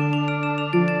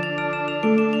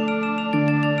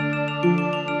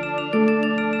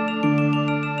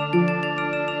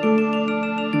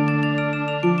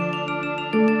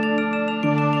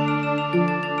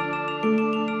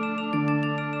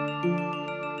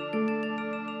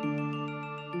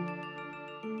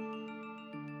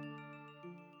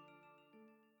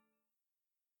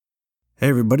 Hey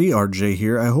everybody, RJ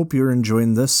here. I hope you're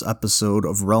enjoying this episode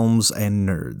of Realms and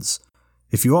Nerds.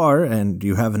 If you are, and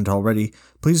you haven't already,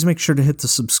 please make sure to hit the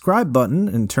subscribe button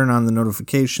and turn on the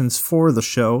notifications for the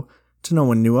show to know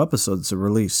when new episodes are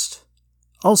released.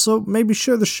 Also, maybe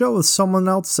share the show with someone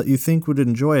else that you think would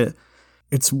enjoy it.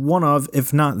 It's one of,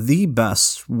 if not the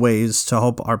best, ways to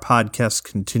help our podcast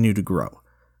continue to grow.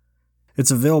 It's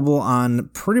available on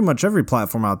pretty much every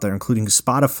platform out there, including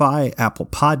Spotify, Apple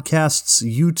Podcasts,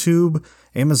 YouTube,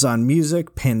 Amazon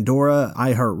Music, Pandora,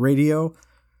 iHeartRadio.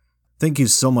 Thank you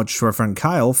so much to our friend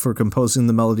Kyle for composing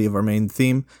the melody of our main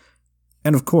theme.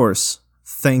 And of course,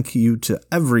 thank you to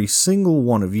every single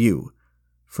one of you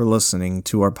for listening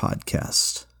to our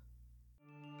podcast.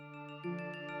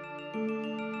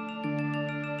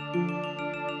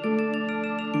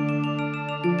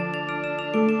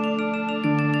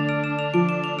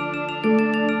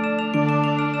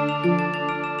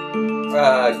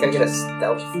 Can I get a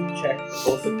stealth check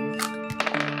for both of you?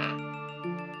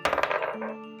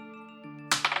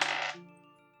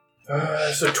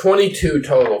 So 22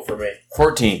 total for me.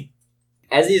 14.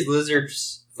 As these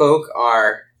lizards folk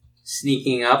are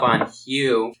sneaking up on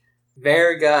Hugh,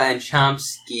 Verga and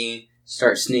Chomsky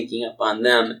start sneaking up on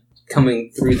them,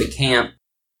 coming through the camp.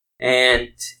 And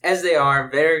as they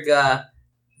are, Verga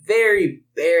very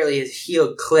barely, his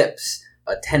heel clips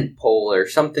a tent pole or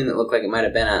something that looked like it might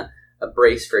have been a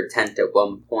brace for a tent at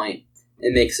one point.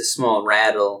 It makes a small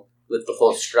rattle with the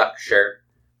whole structure,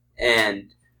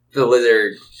 and the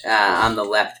lizard on the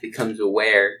left becomes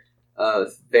aware of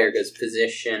Verga's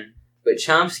position. But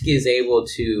Chomsky is able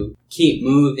to keep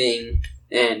moving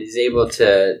and is able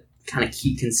to kind of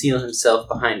conceal himself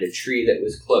behind a tree that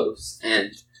was close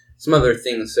and some other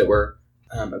things that were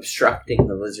obstructing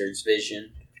the lizard's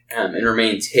vision, and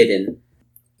remains hidden.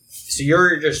 So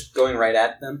you're just going right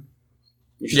at them?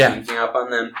 You're sneaking up on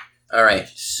them? Alright,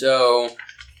 so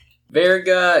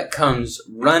Verga comes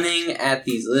running at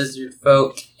these lizard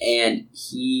folk, and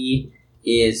he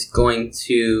is going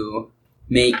to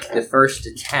make the first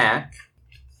attack.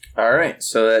 Alright,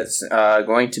 so that's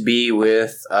going to be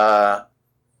with...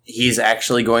 he's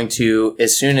actually going to,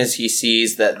 as soon as he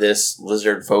sees that this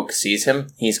lizard folk sees him,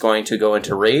 he's going to go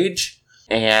into rage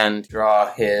and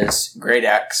draw his great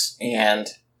axe and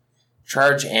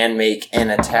charge and make an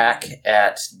attack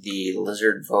at the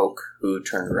lizard folk who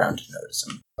turned around to notice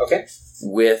him. Okay.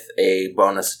 With a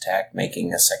bonus attack,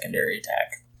 making a secondary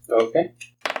attack. Okay.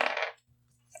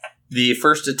 The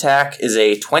first attack is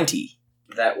a 20.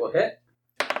 That will hit.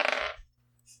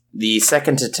 The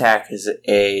second attack is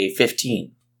a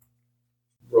 15.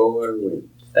 Roll or win.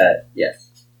 That,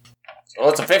 yes. Well,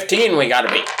 it's a 15 we gotta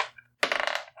beat.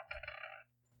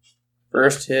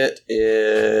 First hit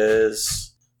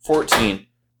is 14.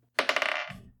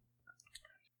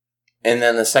 And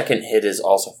then the second hit is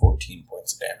also 14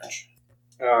 points of damage.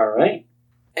 Alright.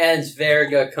 as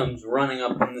Verga comes running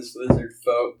up on this lizard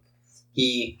folk,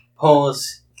 he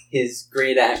pulls his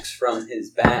great axe from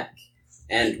his back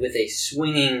and with a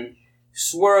swinging,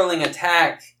 swirling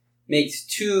attack makes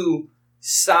 2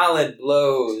 solid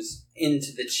blows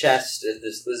into the chest of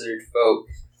this lizard folk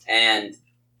and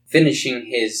finishing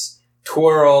his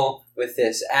twirl with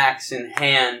this axe in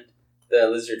hand, the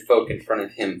lizard folk in front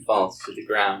of him falls to the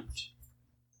ground.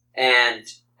 And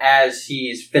as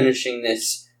he's finishing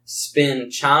this spin,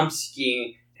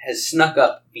 Chomsky has snuck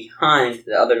up behind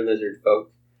the other lizard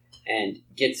folk and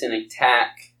gets an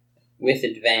attack with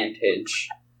advantage.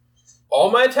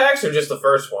 All my attacks or just the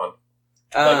first one?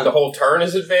 Like the whole turn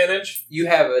is advantage? You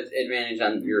have an advantage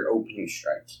on your opening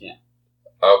strike, yeah.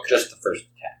 Okay. Just the first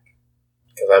attack.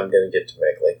 Because I'm going to get to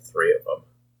make like 3 of them.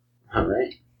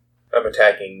 Alright. I'm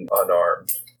attacking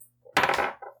unarmed.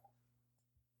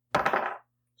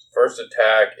 First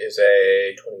attack is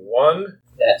a 21.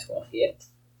 That's what hit.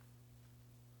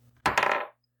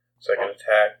 Second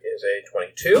attack is a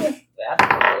 22. That's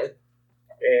what hit.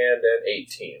 And an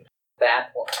 18.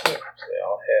 That what hit. So they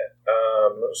all hit.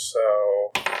 So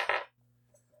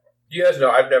you guys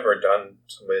know I've never done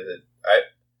somebody that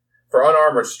for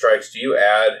unarmored strikes. Do you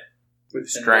add With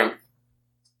Strength.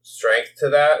 strength to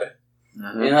that?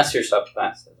 Mm-hmm. Unless you're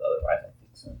subclassed, otherwise I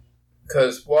think so.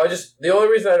 Because the only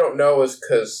reason I don't know is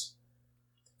because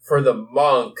for the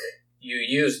monk you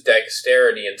use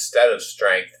dexterity instead of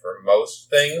strength for most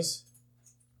things.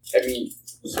 I mean,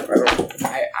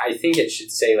 I think it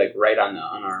should say, like, right on the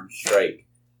unarmed strike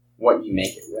what you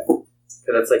make it with.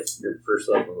 Because that's, like, your first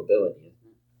level ability, isn't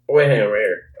it? Wait, hang on, right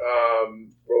here.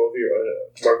 Roll your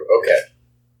mark. Okay.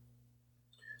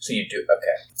 So you do.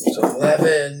 Okay. So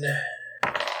 11.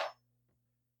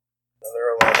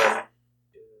 Another 11.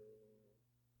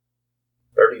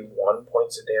 31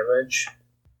 points of damage.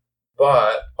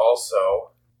 But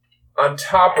also, on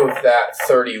top of that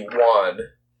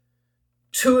 31,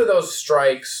 2 of those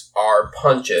strikes are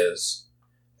punches.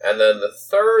 And then the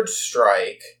third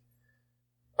strike,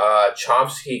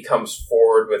 Chomsky comes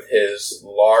forward with his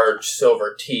large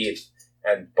silver teeth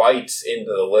and bites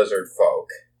into the lizard folk.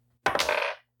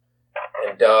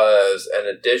 And does an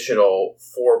additional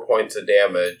 4 points of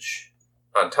damage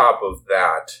on top of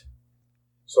that.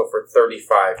 So for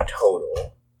 35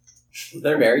 total.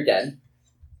 They're very dead.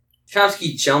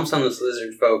 Chomsky jumps on this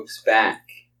lizard folk's back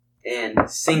and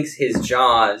sinks his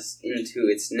jaws into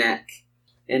its neck.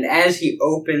 And as he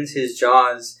opens his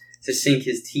jaws to sink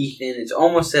his teeth in, it's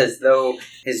almost as though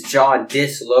his jaw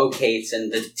dislocates and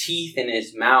the teeth in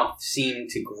his mouth seem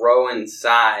to grow in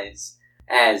size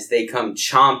as they come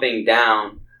chomping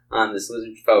down on this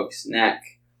lizard folk's neck.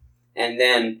 And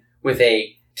then with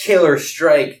a killer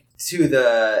strike to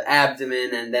the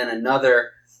abdomen and then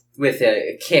another with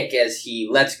a kick as he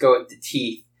lets go of the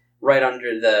teeth right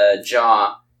under the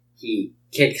jaw, he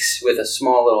kicks with a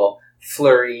small little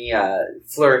flourish,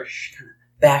 kind of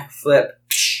backflip,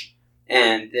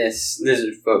 and this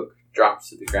lizard folk drops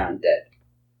to the ground dead.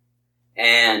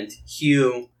 And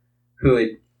Hugh, who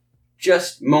had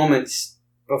just moments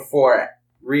before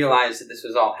realized that this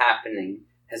was all happening,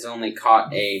 has only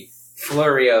caught a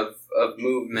flurry of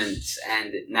movements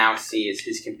and now sees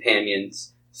his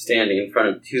companions standing in front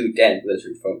of 2 dead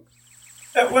lizard folk.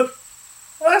 Well,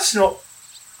 that's not...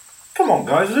 Come on,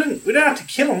 guys. We don't have to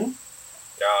kill them.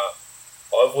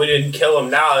 Well, if we didn't kill them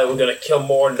now, they were going to kill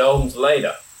more gnomes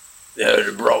later. They would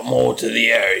have brought more to the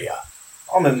area.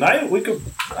 I mean, maybe we could...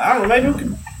 I don't know, maybe we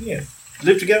could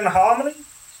live together in harmony.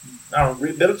 I don't know,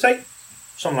 rehabilitate.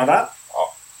 Something like that.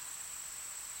 Oh.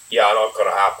 Yeah, not going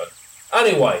to happen.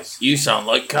 Anyways. You sound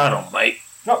like cattle, mate.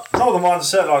 Not the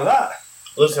mindset like that.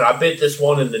 Listen, I bit this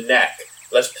one in the neck.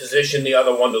 Let's position the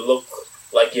other one to look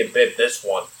like you bit this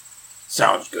one.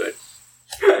 Sounds good.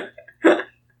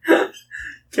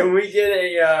 Can we get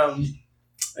a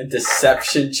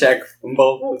deception check from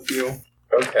both of you?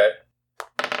 Okay.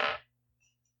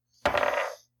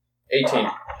 18.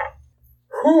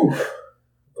 Whew.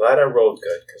 Glad I rolled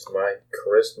good, because my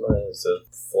charisma is a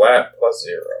flat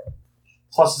 +0.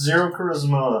 +0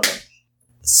 charisma.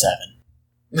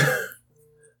 7.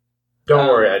 Don't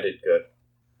worry, I did good.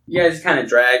 You guys kind of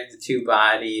drag the 2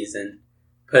 bodies and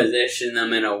position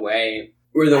them in a way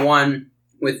where the one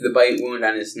with the bite wound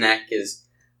on his neck is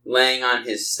laying on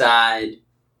his side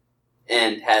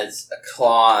and has a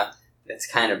claw that's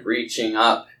kind of reaching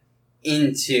up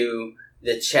into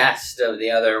the chest of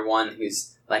the other one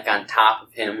who's like on top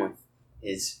of him with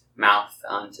his mouth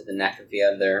onto the neck of the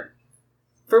other.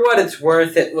 For what it's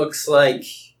worth, it looks like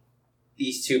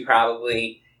these 2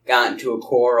 probably got into a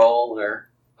quarrel, or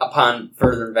upon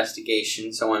further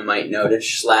investigation, someone might notice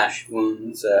slash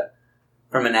wounds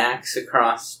from an axe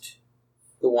across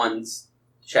the one's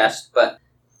chest. But,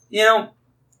 you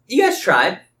guys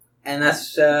tried, and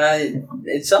that's,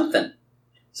 it's something.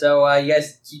 So, you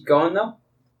guys keep going, though?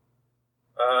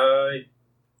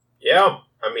 Yeah.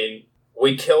 I mean,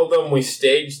 we killed them, we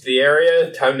staged the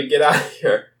area, time to get out of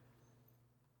here.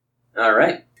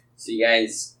 Alright. So you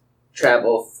guys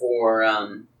travel for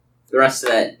the rest of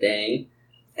that day.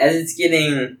 As it's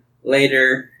getting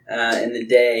later in the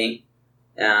day,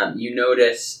 you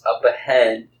notice up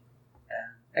ahead...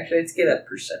 actually, let's get a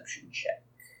perception check.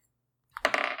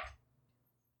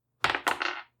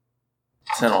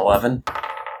 It's an 11.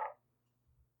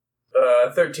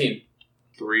 13.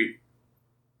 3.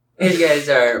 As you guys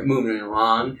are moving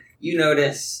along, you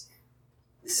notice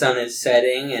the sun is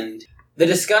setting, and the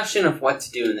discussion of what to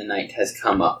do in the night has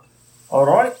come up.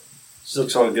 Alright. This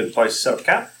looks like a good place to set up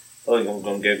camp. I think I'm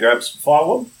going to go grab some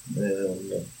firewood.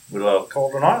 We'll call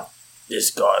it a night.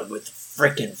 This guy with the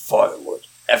frickin' firewood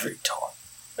every time.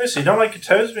 So you don't like your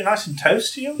toes be nice and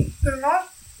toasty for the night?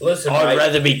 Listen, I'd mate.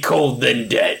 rather be cold than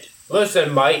dead.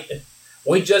 Listen, mate.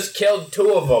 We just killed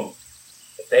 2 of them.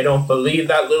 If they don't believe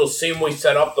that little scene we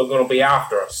set up, they're going to be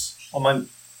after us. I mean,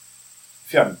 if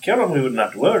you hadn't killed them, we wouldn't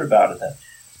have to worry about it then.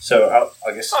 So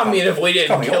I guess... I mean, if we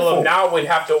didn't kill them now, we'd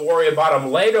have to worry about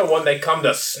them later when they come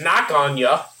to snack on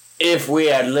you. If we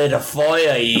had lit a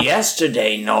fire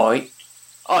yesterday night,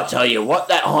 I'll tell you what,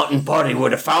 that hunting party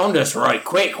would have found us right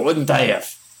quick, wouldn't they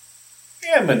have?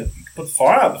 Yeah, but you can put the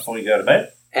fire out before you go to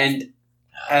bed. And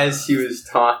as he was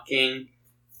talking,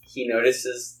 he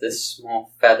notices this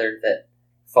small feather that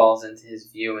falls into his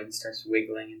view and starts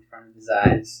wiggling in front of his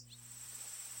eyes.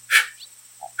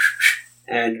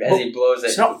 And as he blows it,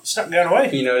 It's not going away.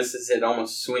 he notices it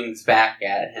almost swings back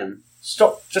at him.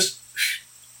 Stop. Just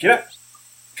get out.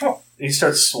 Come on. He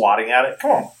starts swatting at it.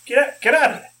 Come on. Get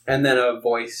out of here. And then a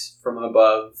voice from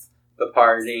above the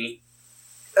party.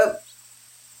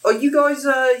 You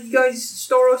guys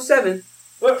Store 07?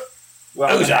 Look.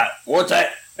 Well, Who's that? What's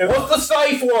that? What's the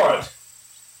safe word?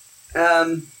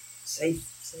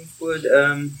 Safe word,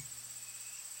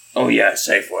 Oh yeah,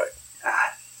 safe word.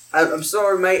 I'm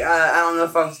sorry, mate, I don't know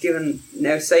if I was given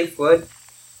no safe word.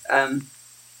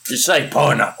 Just say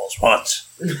pineapples once.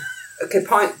 Okay,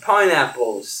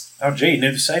 pineapples. oh, gee, you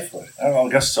knew the safe word. Oh, I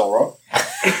guess it's all right.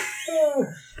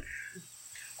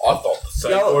 I thought the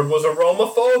safe word was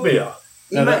aromophobia.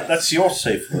 No, that's your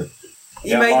safe word.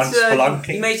 You made mine's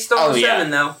spelunking. you made Star Oh, 7, yeah.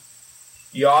 though.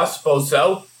 Yeah, I suppose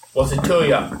so. What's it to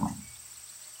you?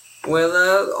 Well,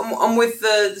 I'm with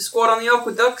the squad on the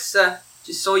aqueducts.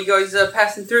 Just saw you guys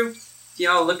passing through.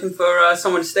 Looking for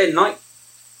someone to stay tonight.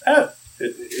 Oh,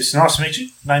 it's nice to meet you.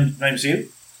 Name's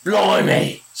you.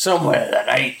 Blimey, somewhere that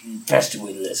ain't infested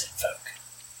with lizard folk.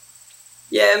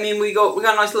 Yeah, I mean, we got a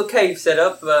nice little cave set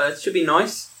up. It should be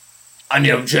nice. Any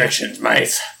objections,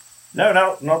 mate? No,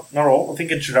 not all. I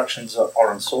think introductions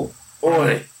are unsought.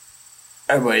 Oi,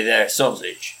 everybody there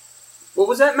sausage. What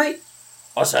was that, mate?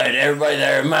 I said everybody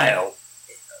there male.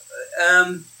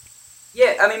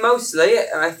 Yeah, I mean, mostly.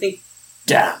 I think.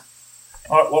 Damn.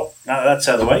 All right, well, now that's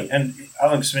out of the way. And I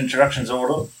think some introductions are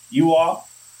ordered. You are?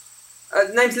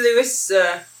 Name's Lewis.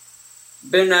 I'm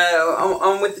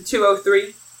with the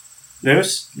 203.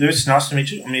 Lewis, nice to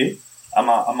meet you. I'm you.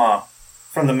 I'm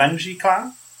from the Menji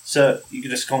clan, so you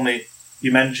can just call me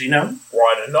Menji Gnome.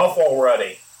 Right, enough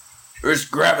already.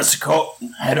 Just grab us a coat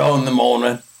and head on in the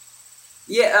morning.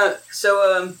 Yeah,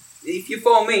 so if you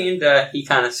follow me, and he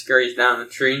kind of scurries down the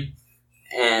tree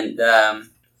and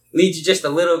leads you just a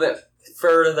little bit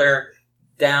further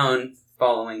down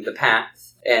following the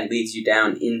path and leads you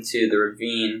down into the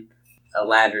ravine, a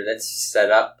ladder that's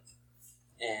set up,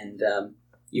 and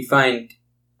you find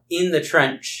in the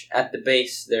trench at the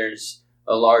base there's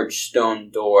a large stone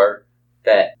door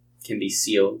that can be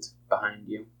sealed behind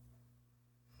you.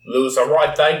 Lewis,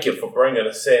 alright, thank you for bringing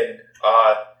us in.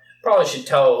 Probably should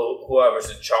tell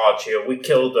whoever's in charge here. We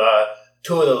killed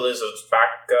 2 of the lizards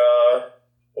back,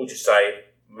 what'd you say,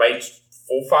 maybe 4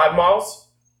 or 5 miles?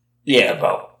 Yeah,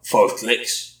 about 5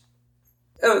 clicks.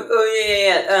 Oh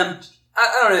yeah.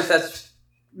 I don't know if that's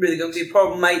really going to be a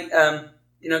problem, mate. The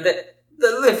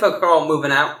little folk are all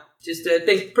moving out. Just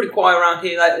things pretty quiet around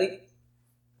here lately.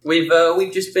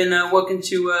 We've just been working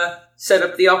to set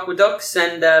up the aqueducts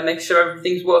and make sure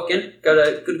everything's working. Got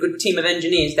a good team of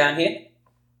engineers down here.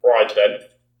 Right then.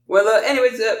 Well,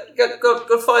 anyways,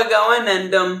 got fire going,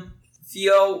 and if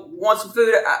you all want some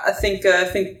food, I think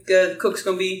the cook's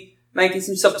gonna be making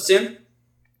some supper soon.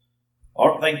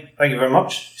 All right, thank you very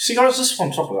much. See, guys, this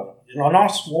on top of that. A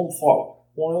nice warm fire.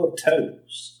 One of your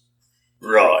toes.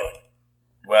 Right.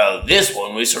 Well, this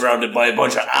one we're surrounded by a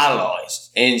bunch of allies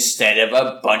instead of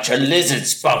a bunch of lizard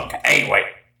spunk, ain't we?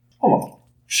 Oh,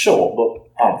 sure,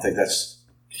 but I don't think that's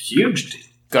a huge deal.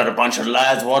 Got a bunch of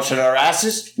lads watching our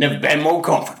asses, never been more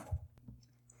comfortable.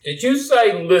 Did you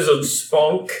say lizard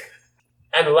spunk?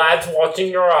 And lads watching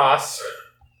your ass?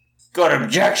 Got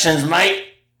objections, mate?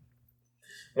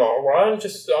 Alright, I'm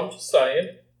just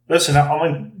saying. Listen, I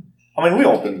mean, we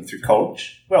all been through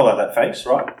college. We all have that face,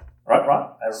 right? Right?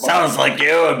 Everybody? Sounds like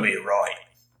you and me, right?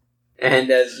 And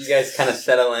as you guys kind of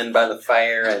settle in by the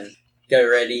fire and get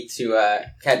ready to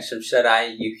catch some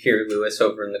shut-eye, you hear Lewis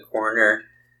over in the corner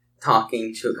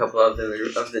talking to a couple of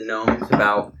the gnomes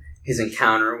about his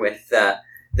encounter with the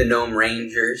gnome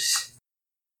rangers.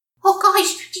 Oh,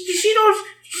 guys, did you see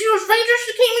those rangers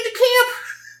that came into camp?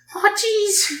 Oh,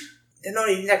 jeez. They're not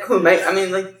even that cool, mate. I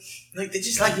mean, like they're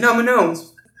just like normal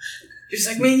gnomes. Just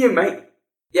like me and you, mate.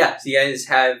 Yeah, so you guys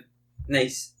have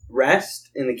nice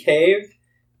rest in the cave,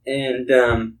 and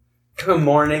come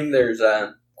morning, there's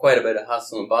quite a bit of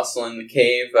hustle and bustle in the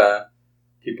cave.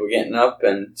 People getting up,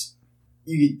 and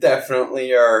you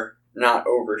definitely are not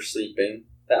oversleeping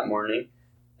that morning,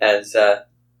 as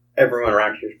everyone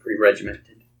around here is pretty regimented.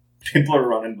 People are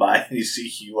running by, and you see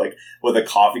Hugh, like, with a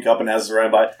coffee cup, and as they're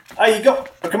running by, hey, you go,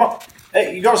 oh, come on.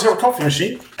 Hey, you guys got a coffee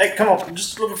machine? Hey, come on, I'm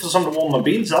just looking for something to warm my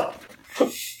beans up.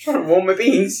 Trying to warm my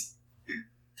beans.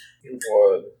 You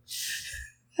would.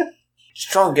 Just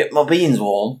trying to get my beans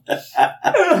warm.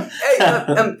 Hey,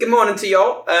 good morning to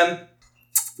y'all.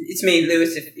 It's me,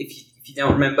 Lewis, if you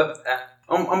don't remember.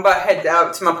 I'm about to head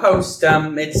out to my post.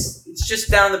 It's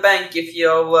just down the bank if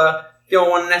y'all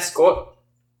want an escort.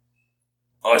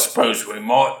 I suppose we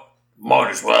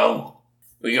might as well.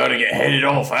 We gotta get headed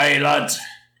off, eh, lads?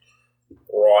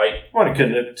 Right. Well, it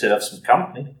could have some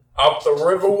company. Up the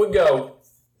river we go.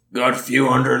 Got a few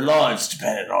hundred lives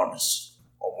depending on us.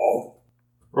 Oh,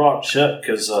 Right, sure,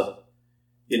 because, the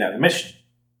mission.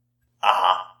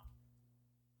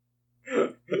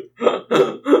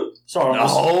 Sorry, The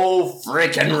whole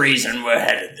frickin' reason we're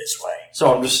headed this way.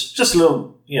 So I'm just a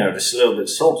little, just a little bit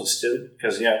salty still,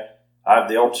 because, I have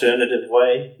the alternative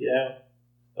way,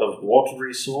 of water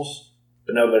resource,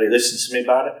 but nobody listens to me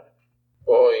about it.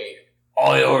 Boy.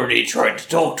 I already tried to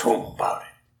talk to him about it.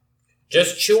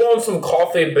 Just chew on some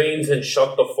coffee beans and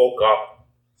shut the fuck up.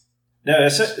 No,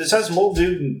 it has more to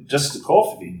do than just the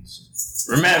coffee beans.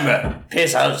 Remember,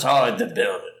 piss outside the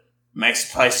building. Makes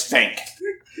the place stink.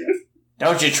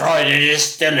 Don't you try to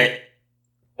distill it.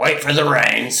 Wait for the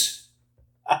rains.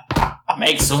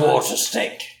 Makes the water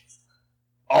stink.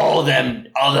 All them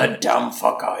other dumb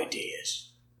fuck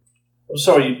ideas. I'm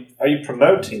sorry, are you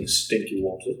promoting stinky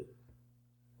water?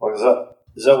 Like,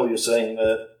 is that what you're saying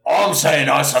there? I'm saying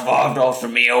I survived off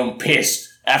of me own piss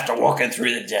after walking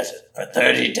through the desert for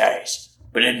 30 days.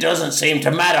 But it doesn't seem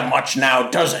to matter much now,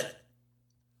 does it?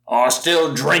 I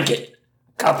still drink it.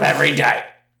 A cup every day.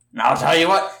 And I'll tell you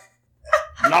what,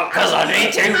 not because I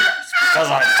need to, it's because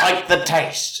I like the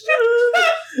taste.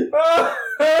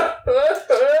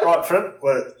 Right, friend,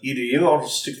 well, you do you, I'll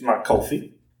just stick to my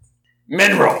coffee.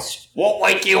 Minerals. What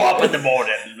wake you up in the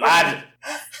morning, lad?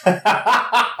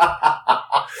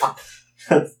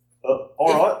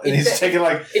 Alright, and he's taking,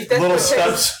 little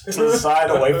steps to the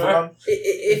side away from him.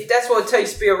 If that's what it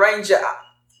takes to be a ranger,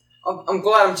 I'm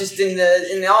glad I'm just in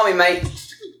the army, mate.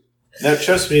 No,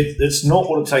 trust me, it's not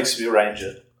what it takes to be a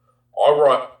ranger.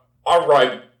 I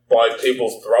ride by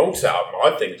people's throats out,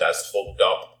 and I think that's fucked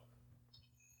up.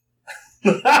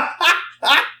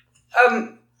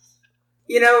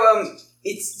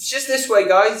 It's just this way,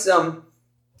 guys. And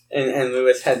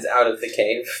Lewis heads out of the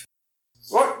cave.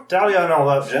 Right, Dally on all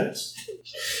that, gents.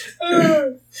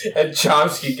 And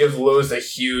Chomsky gives Lewis a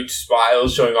huge smile,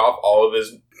 showing off all of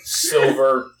his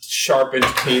silver sharpened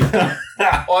teeth.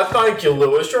 Oh, thank you,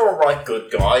 Lewis. You're a right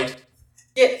good guy.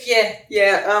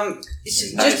 Yeah.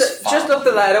 Just up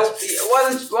the ladder.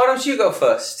 Why don't you go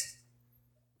first?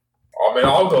 I mean,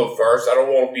 I'll go first. I don't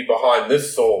want to be behind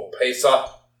this soul. Pace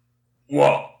up.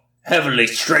 What? Heavily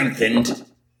strengthened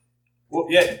Well,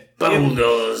 yeah.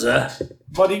 bulldozer.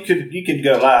 But you could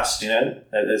go last,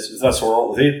 if that's all right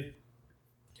with you.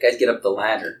 You guys get up the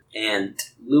ladder, and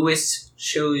Lewis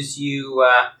shows you,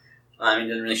 he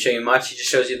doesn't really show you much, he just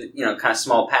shows you, kind of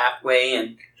small pathway,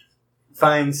 and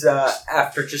finds,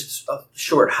 after just a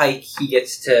short hike, he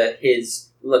gets to his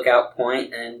lookout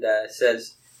point, and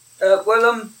says,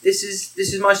 this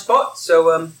is my spot, so,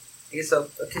 I guess I'll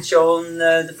catch you on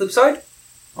the flip side.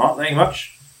 Alright, thank you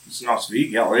much. It's nice of you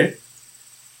to get out here.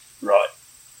 Right.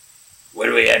 Where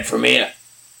do we head from here?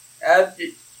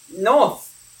 North.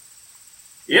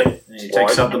 Yep. And he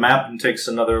takes out the map and takes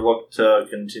another look to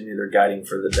continue their guiding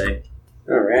for the day.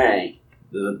 Alright.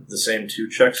 The same 2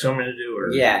 checks you want me to do?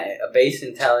 Or? Yeah, a base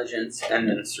intelligence and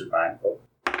then a survival.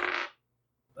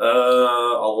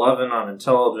 11 on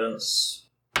intelligence.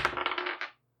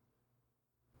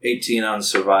 18 on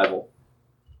survival.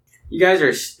 You guys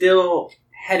are still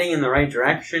heading in the right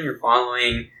direction. You're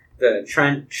following the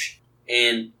trench,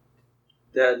 and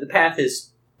the path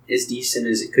is as decent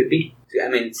as it could be. I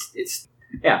mean, it's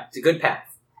a good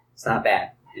path. It's not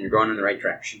bad, and you're going in the right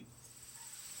direction.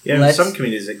 Yeah, in some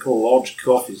communities they call large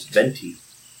coffees venti.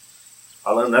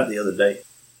 I learned that the other day.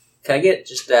 Can I get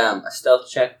just a stealth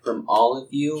check from all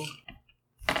of you?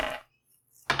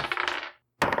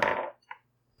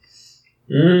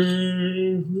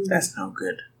 That's no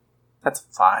good. That's a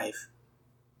 5.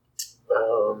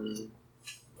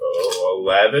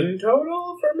 11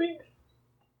 total for me?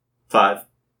 5.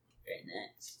 Very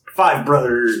nice. 5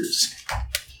 brothers.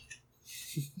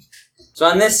 So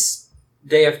on this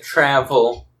day of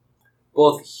travel,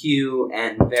 both Hugh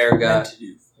and Verga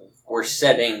were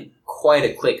setting quite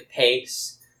a quick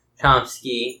pace.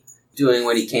 Chomsky doing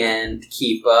what he can to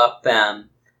keep up.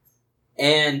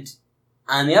 And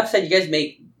on the upside, you guys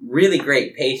make really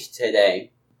great pace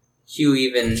today. Hugh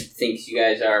even thinks you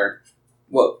guys are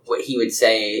what he would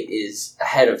say is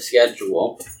ahead of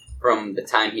schedule from the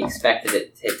time he expected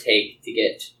it to take to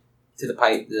get to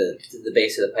the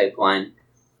base of the pipeline.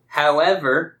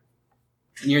 However,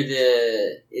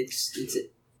 it's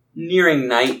nearing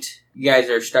night. You guys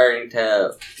are starting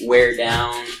to wear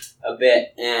down a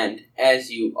bit, and as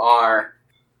you are,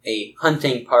 a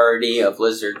hunting party of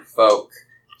lizard folk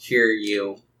hear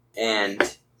you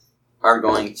and are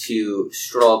going to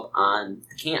stroll up on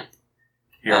the camp.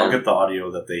 Here, I'll get the audio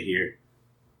that they hear.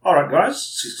 Alright, guys,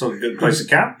 it's still a good place to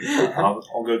camp.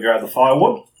 I'll go grab the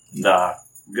firewood and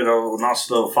get a nice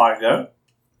little fire going.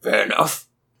 Fair enough.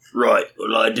 Right,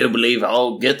 well, I do believe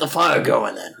I'll get the fire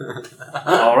going then.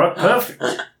 Alright, perfect.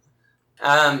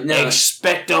 No.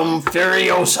 Expectum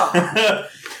Furiosa.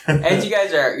 As you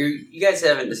guys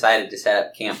haven't decided to set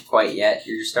up camp quite yet.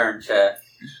 You're just starting to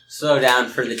slow down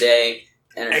for the day.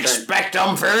 And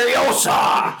Expectum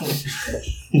Furiosa.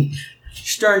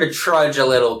 starting to trudge a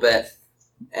little bit.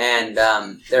 And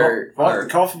there are... The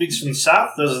coffee beans from the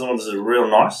south, those are the ones that are real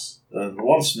nice. The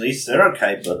ones from the east, they're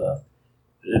okay, but a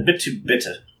bit too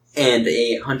bitter. And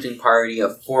a hunting party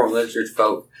of 4 lizard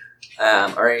folk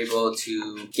are able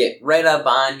to get right up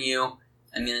on you.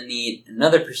 I'm going to need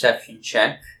another perception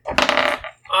check.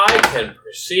 I can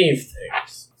perceive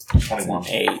things. 21.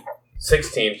 8.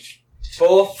 16.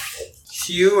 Both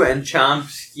Hugh and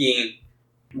Chomsky,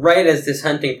 right as this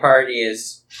hunting party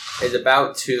is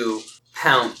about to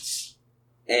pounce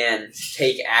and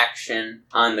take action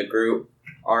on the group,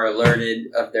 are alerted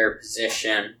of their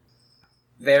position.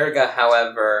 Verga,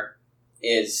 however,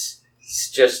 is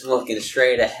just looking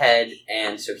straight ahead,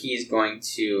 and so he's going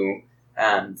to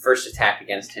first attack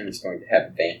against him is going to have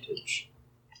advantage.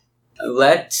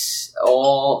 Let's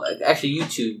all... Actually, you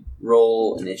two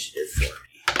roll initiative for me.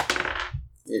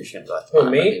 You're just going to Who,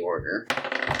 me? the order.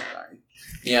 Sorry.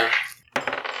 Yeah.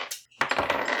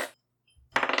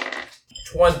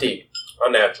 20.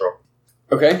 Unnatural.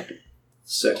 Okay.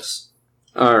 6.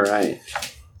 Alright.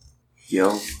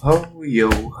 Yo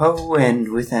ho,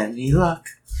 and with any luck,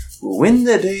 we'll win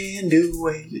the day and do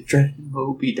away the dreaded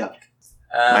Moby Duck.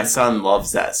 My son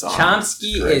loves that song.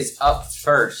 Chomsky is up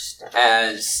first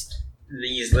as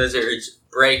these lizards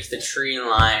break the tree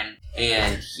line,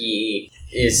 and he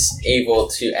is able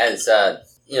to,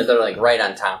 they're like right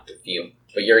on top of you,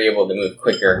 but you're able to move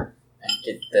quicker and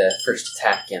get the first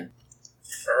attack in.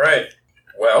 Alright.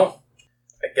 Well,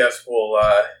 I guess we'll,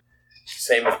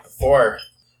 same as before.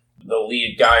 The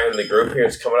lead guy in the group here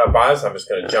is coming up on us. I'm just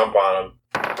going to jump on him.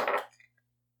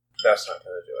 That's not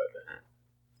going to do it.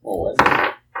 What was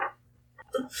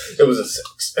it? It was a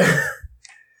 6.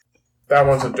 That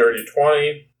one's a dirty 20.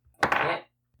 Hit.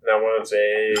 That one's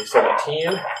a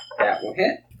 17. That will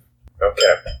hit.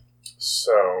 Okay.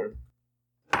 So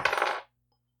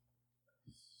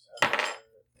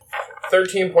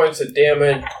 13 points of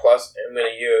damage, plus I'm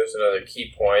going to use another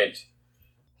key point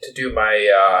to do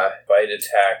my bite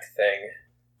attack thing.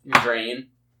 Drain.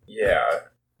 Yeah.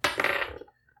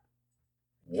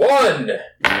 1!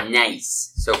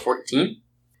 Nice. So 14?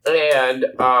 And,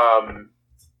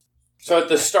 so at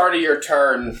the start of your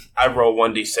turn, I roll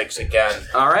 1d6 again.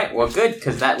 Alright, well good,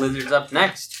 because that lizard's up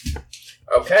next.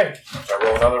 Okay, so I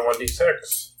roll another 1d6.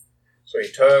 So he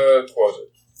took, what was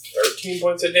it, 13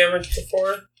 points of damage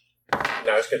before?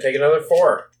 Now he's going to take another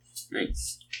 4.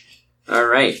 Nice.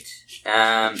 Alright.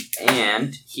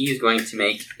 And he is going to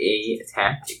make a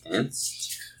attack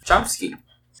against Chomsky.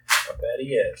 I bet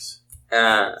he is.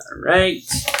 Alright.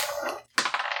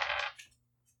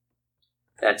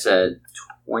 That's a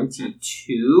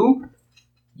 22.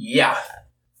 Yeah.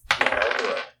 I'll do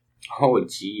it. Oh,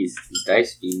 jeez. These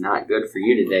dice be not good for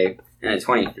you today. And a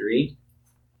 23.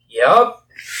 Yup.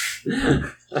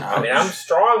 I mean, I'm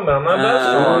strong, but I'm not that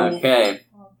strong. Okay.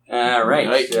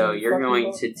 Alright, so you're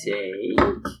going to take...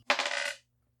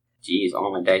 Jeez,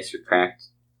 all my dice are cracked.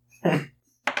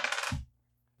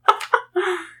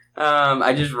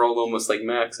 I just rolled almost like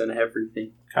max on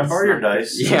everything. Can I borrow your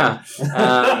dice? Yeah.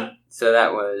 So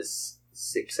that was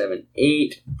 6, 7,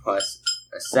 8 plus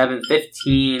a 7,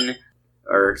 15,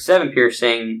 or 7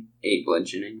 piercing, 8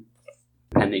 bludgeoning,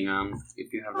 depending on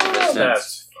if you have resistance.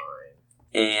 That's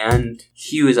fine. And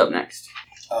Hugh is up next.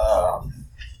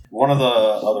 One of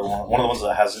the ones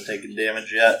that hasn't taken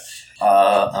damage yet.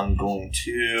 I'm going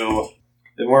to.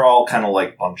 And we're all kind of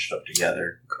like bunched up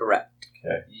together. Correct.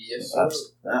 Okay. Yes, So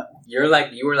that's that. You were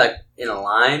like in a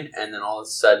line, and then all of a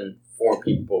sudden, 4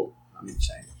 people. I'm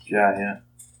saying. Yeah.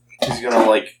 He's gonna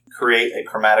like create a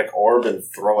chromatic orb and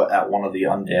throw it at one of the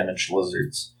undamaged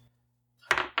lizards.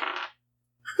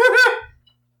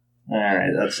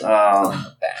 Alright, that's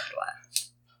Bad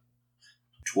blast.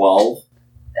 12.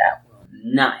 That will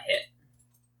not hit.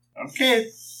 Okay.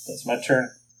 That's my turn.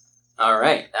 All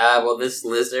right. Well, this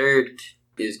lizard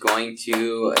is going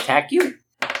to attack you.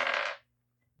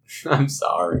 I'm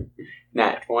sorry.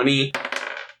 Nat 20. Ooh.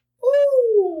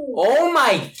 Oh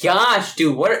my gosh,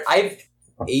 dude. I've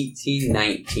 18,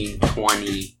 19,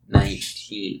 20,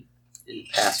 19 in the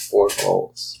past 4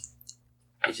 rolls.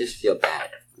 I just feel bad.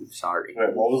 I'm sorry.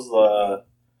 Wait, what was the...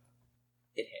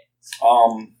 It hits.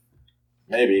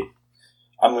 Maybe.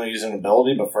 I'm going to use an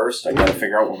ability, but first I got to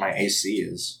figure out what my AC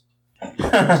is.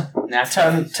 Nat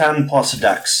 10 plus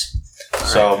dex.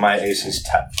 So my AC is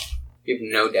 10. You have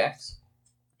no dex.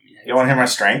 You want to hear my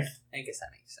strength? I guess that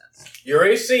makes sense. Your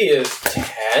AC is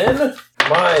 10?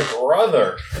 My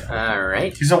brother.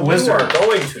 Alright. He's a You wizard. are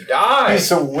going to die. He's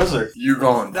a wizard. You're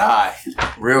gonna die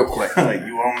real quick.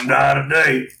 You won't die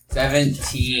today.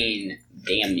 17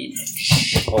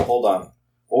 damage. Oh, hold on.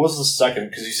 What was the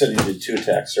second? Because you said you did 2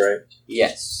 attacks, right?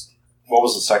 Yes. What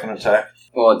was the second attack?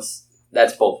 Well,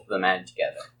 that's both of them added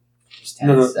together. Just 10,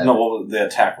 No, 7. what was the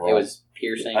attack roll? It was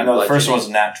piercing. I know the first one was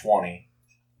bludgeoning, nat 20.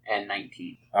 and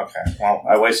 19. Okay, well,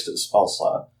 I wasted a spell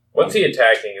slot. What's he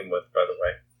attacking him with, by the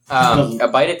way? A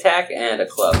bite attack and a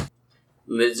club.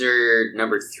 Lizard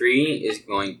number 3 is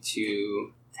going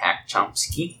to attack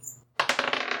Chomsky.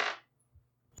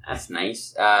 That's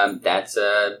nice. That's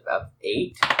a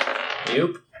 8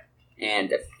 Nope.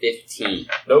 and a 15.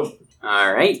 Nope.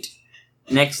 Alright.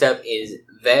 Next up is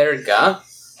Verga,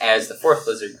 as the 4th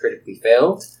lizard critically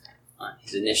failed on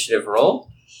his initiative roll.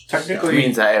 That Technically,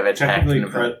 means I have attacked technically in the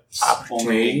crits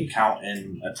only count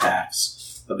in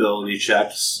attacks, ability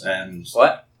checks, and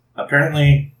What?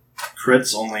 apparently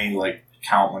crits only like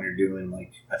count when you're doing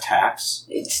like attacks.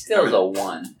 It still is a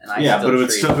 1. And I yeah, still but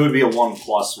treat it would be a 1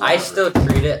 plus. I Whatever. still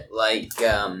treat it like,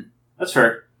 That's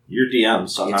fair. You're DM,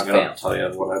 so I'm It's not going failed. to tell you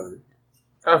whatever.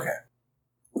 Okay.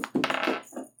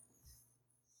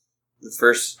 The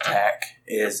first attack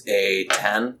is a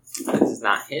 10. this does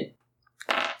not hit.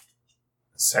 The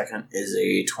second is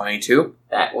a 22.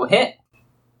 That will hit.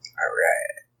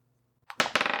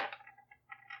 Alright.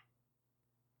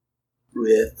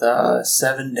 With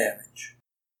 7 damage.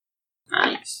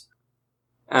 Nice.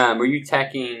 Were you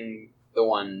attacking the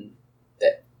one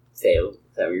that failed?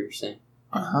 Is that what you were saying?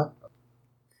 Uh-huh.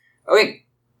 Okay.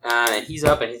 He's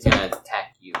up and he's going to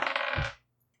attack you.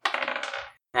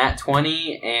 At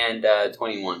 20 and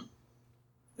 21.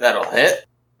 That'll hit.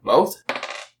 Both?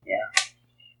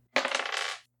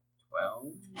 12.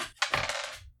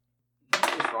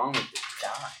 What is wrong with this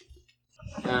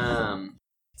die?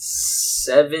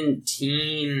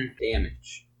 17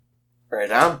 damage.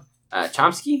 Right on.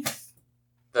 Chomsky,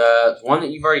 the one that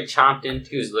you've already chomped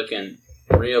into is looking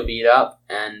real beat up,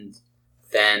 and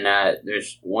then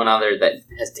there's one other that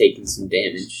has taken some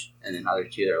damage, and then other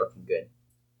 2 that are looking good.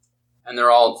 And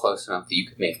they're all close enough that you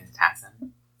could make an attack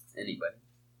them. Anybody.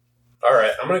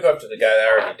 Alright, I'm gonna go up to the guy that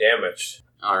already damaged.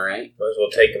 Alright. Might as well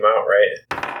take him out, right?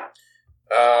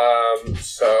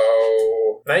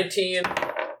 So 19.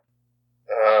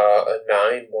 A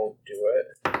 9 won't do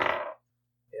it.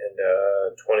 And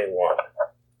 21.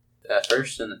 The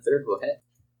first and the third will hit.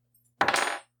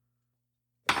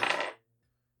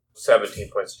 17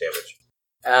 points of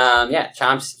damage.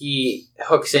 Chomsky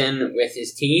hooks in with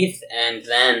his teeth and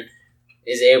then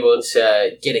is able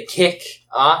to get a kick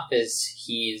off as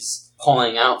he's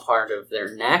pulling out part of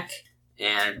their neck,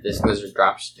 and this lizard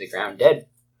drops to the ground dead.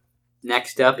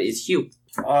 Next up is Hugh.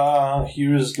 He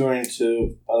was going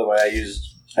to. By the way, I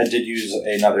used I did use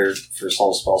another first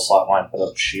level spell slot when I put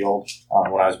up shield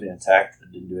when I was being attacked.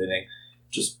 It didn't do anything.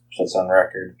 Just puts on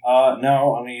record.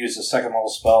 No, I'm going to use a second level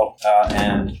spell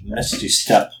and Misty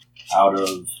Step out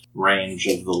of range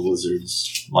of the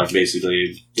lizards. Like,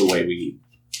 basically, the way we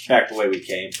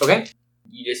came. Okay.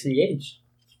 You disengage.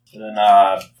 And then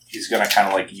he's going to kind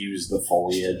of, like, use the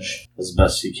foliage as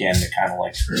best he can to kind of,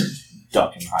 like,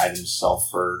 duck and hide himself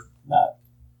for that.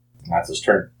 And that's his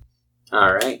turn.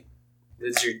 Alright.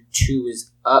 Lizard 2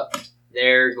 is up.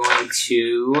 They're going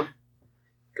to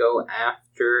go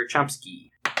after Chomsky.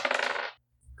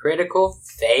 Critical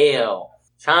fail.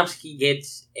 Chomsky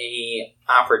gets a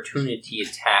opportunity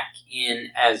attack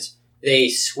in as they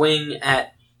swing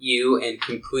at you and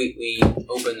completely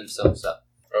open themselves up.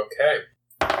 Okay.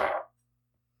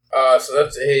 So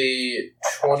that's a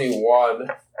 21.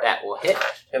 That will hit.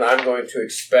 And I'm going to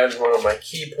expend one of my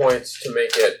key points to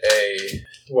make it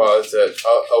it's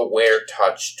a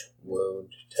wear-touched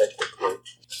wound, technically.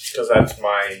 Because that's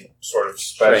my sort of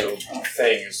special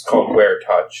thing. It's called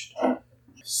wear-touched.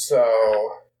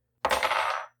 So,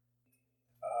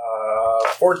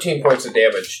 14 points of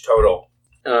damage total.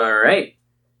 Alright.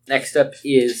 Next up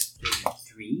is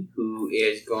 3, who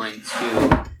is going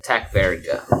to attack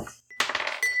Veriga.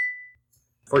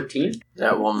 14.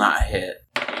 That will not hit.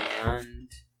 And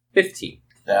 15.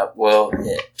 That will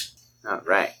hit.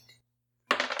 Alright.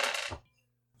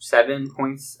 7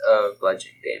 points of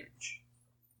bludgeoning damage.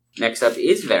 Next up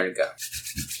is Veriga.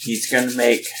 He's going to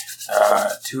make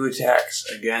 2 attacks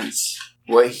against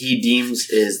what he deems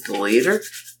is the leader.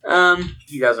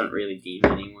 He doesn't really deem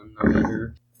anyone the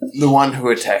leader. The one who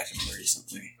attacked him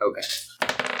recently. Okay.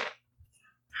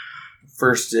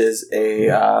 First is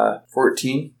a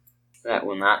 14. That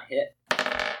will not hit.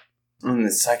 And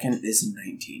the second is a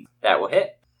 19. That will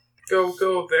hit. Go,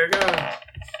 Vega.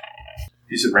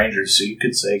 He's a ranger, so you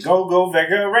could say, go,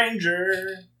 Vega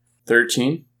Ranger.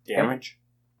 13 damage.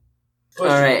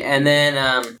 Alright, and then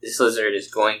this lizard is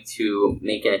going to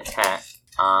make an attack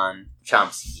on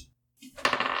Chomsky.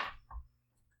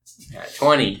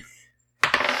 20.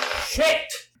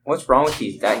 Shit! What's wrong with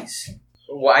these dice?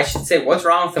 Well, I should say, what's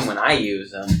wrong with them when I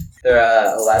use them?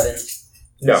 They're 11.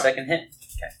 No. Second hit?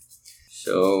 Okay.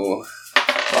 So,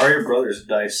 Borrow your brother's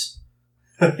dice.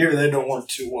 Here they don't work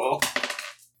too well.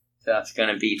 that's going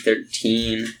to be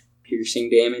 13 piercing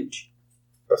damage.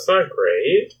 That's not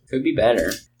great. Could be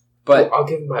better. But I'll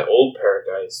give him my old pair of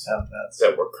dice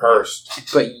that were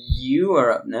cursed. But you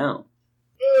are up now.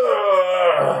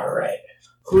 Alright.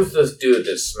 Who's this dude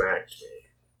that smacked me?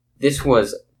 This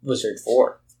was Lizard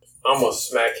 4. I'm gonna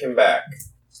smack him back.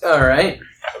 Alright.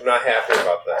 I'm not happy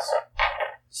about this.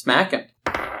 Smack him.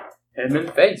 Hit him in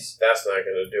the face. That's not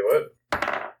gonna do it.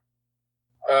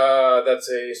 That's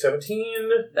a 17.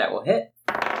 That will hit.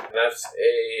 And that's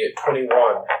a 21.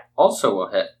 Also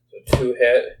will hit. So 2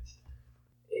 hit.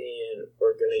 And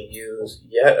we're gonna use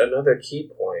yet another key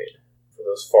point for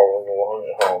those following along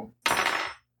at home.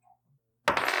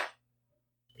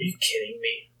 Are you kidding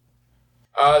me?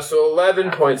 So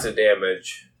 11 points of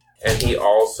damage. And he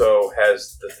also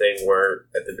has the thing where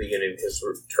at the beginning of his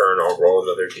turn I'll roll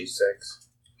another d6.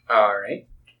 Alright.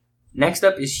 Next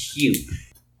up is Hugh.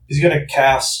 He's going to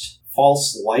cast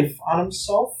False Life on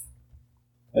himself.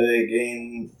 They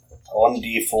gain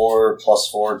 1d4 plus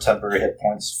 4 temporary hit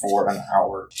points for an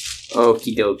hour.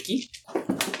 Okie dokie.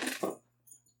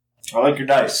 I like your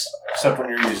dice, except when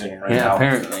you're using them right now.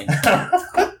 Apparently.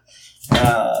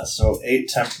 So 8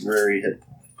 temporary hit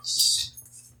points.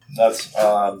 That's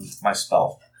my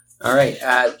spell. Alright,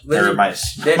 Or my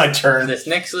turn. This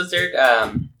next lizard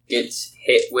gets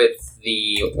hit with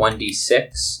the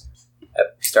 1d6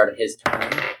 at the start of his turn.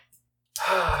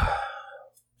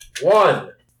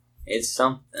 1. It's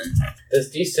something.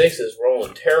 This d6 is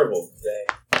rolling terrible today.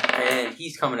 And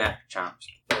he's coming after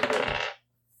Chomsky.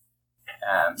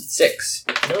 6.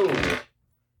 No.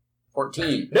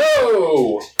 14.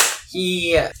 No!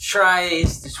 He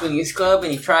tries to swing his club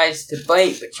and he tries to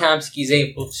bite, but Chomsky's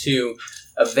able to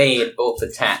evade both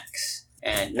attacks.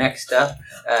 And next up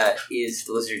is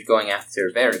the lizard going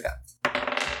after Veriga.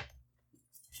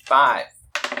 5.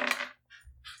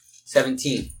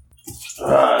 17.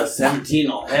 17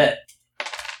 will hit.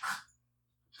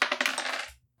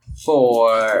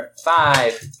 For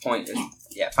 5 points.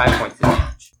 5 points of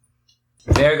damage.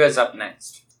 Veriga's up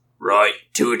next. Right,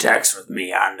 2 attacks with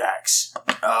me and axe.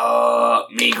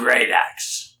 Me great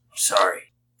axe.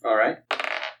 Sorry. Alright.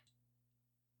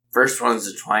 First one's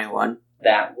a 21.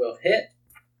 That will hit.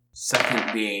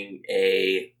 Second being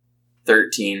a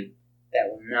 13. That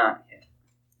will not hit.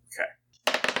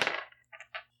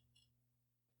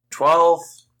 12.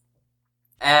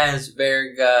 As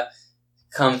Veriga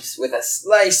comes with a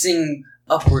slicing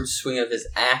upward swing of his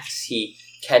axe. He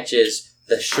catches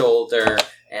the shoulder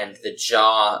and the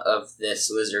jaw of this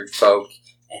lizard folk,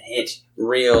 and it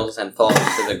reels and falls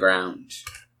to the ground.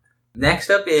 Next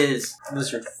up is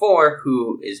Lizard 4,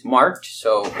 who is marked,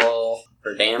 so roll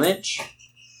for damage.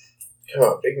 Come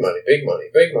on, big money, big money,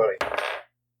 big money.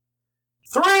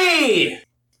 3!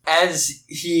 As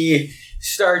he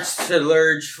starts to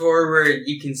lurch forward,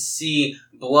 you can see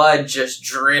blood just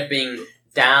dripping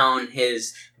down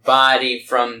his body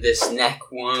from this neck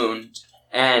wound.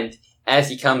 And as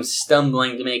he comes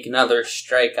stumbling to make another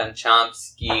strike on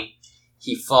Chomsky,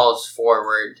 he falls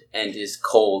forward and is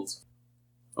cold.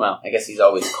 Well, I guess he's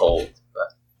always cold,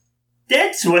 but...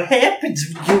 That's what happens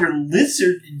when you're a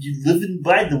lizard and you're living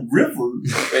by the river.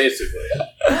 Basically.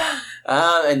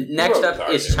 And next up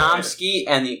is Chomsky,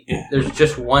 and there's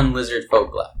just one lizard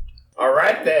folk left.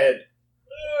 Alright then.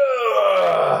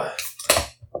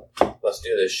 Let's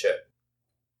do this shit.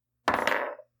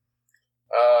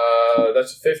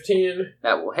 That's a 15.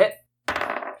 That will hit.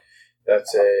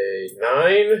 That's a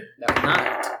 9. That will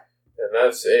not. And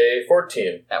that's a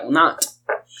 14. That will not.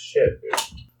 Shit, dude.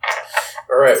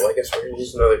 Alright, well I guess we're gonna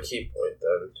use another key point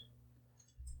then.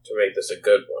 To make this a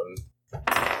good one.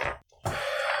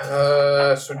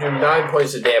 So do 9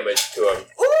 points of damage to him.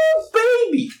 Ooh,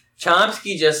 baby!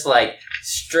 Chomsky just,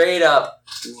 straight up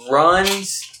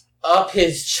runs up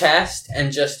his chest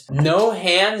and just no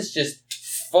hands, just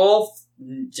full,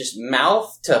 just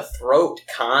mouth to throat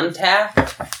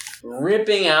contact,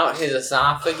 ripping out his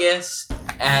esophagus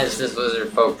as this lizard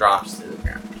folk drops to the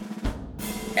ground.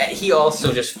 And he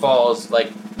also just falls,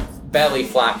 belly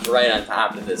flops right on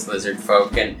top of this lizard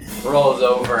folk and rolls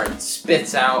over and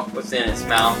spits out what's in his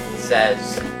mouth and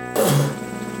says,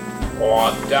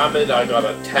 "Aw, damn it, I got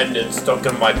a tendon stuck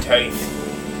in my teeth.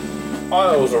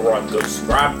 Oh, that was a right good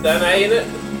scrap then, ain't it?"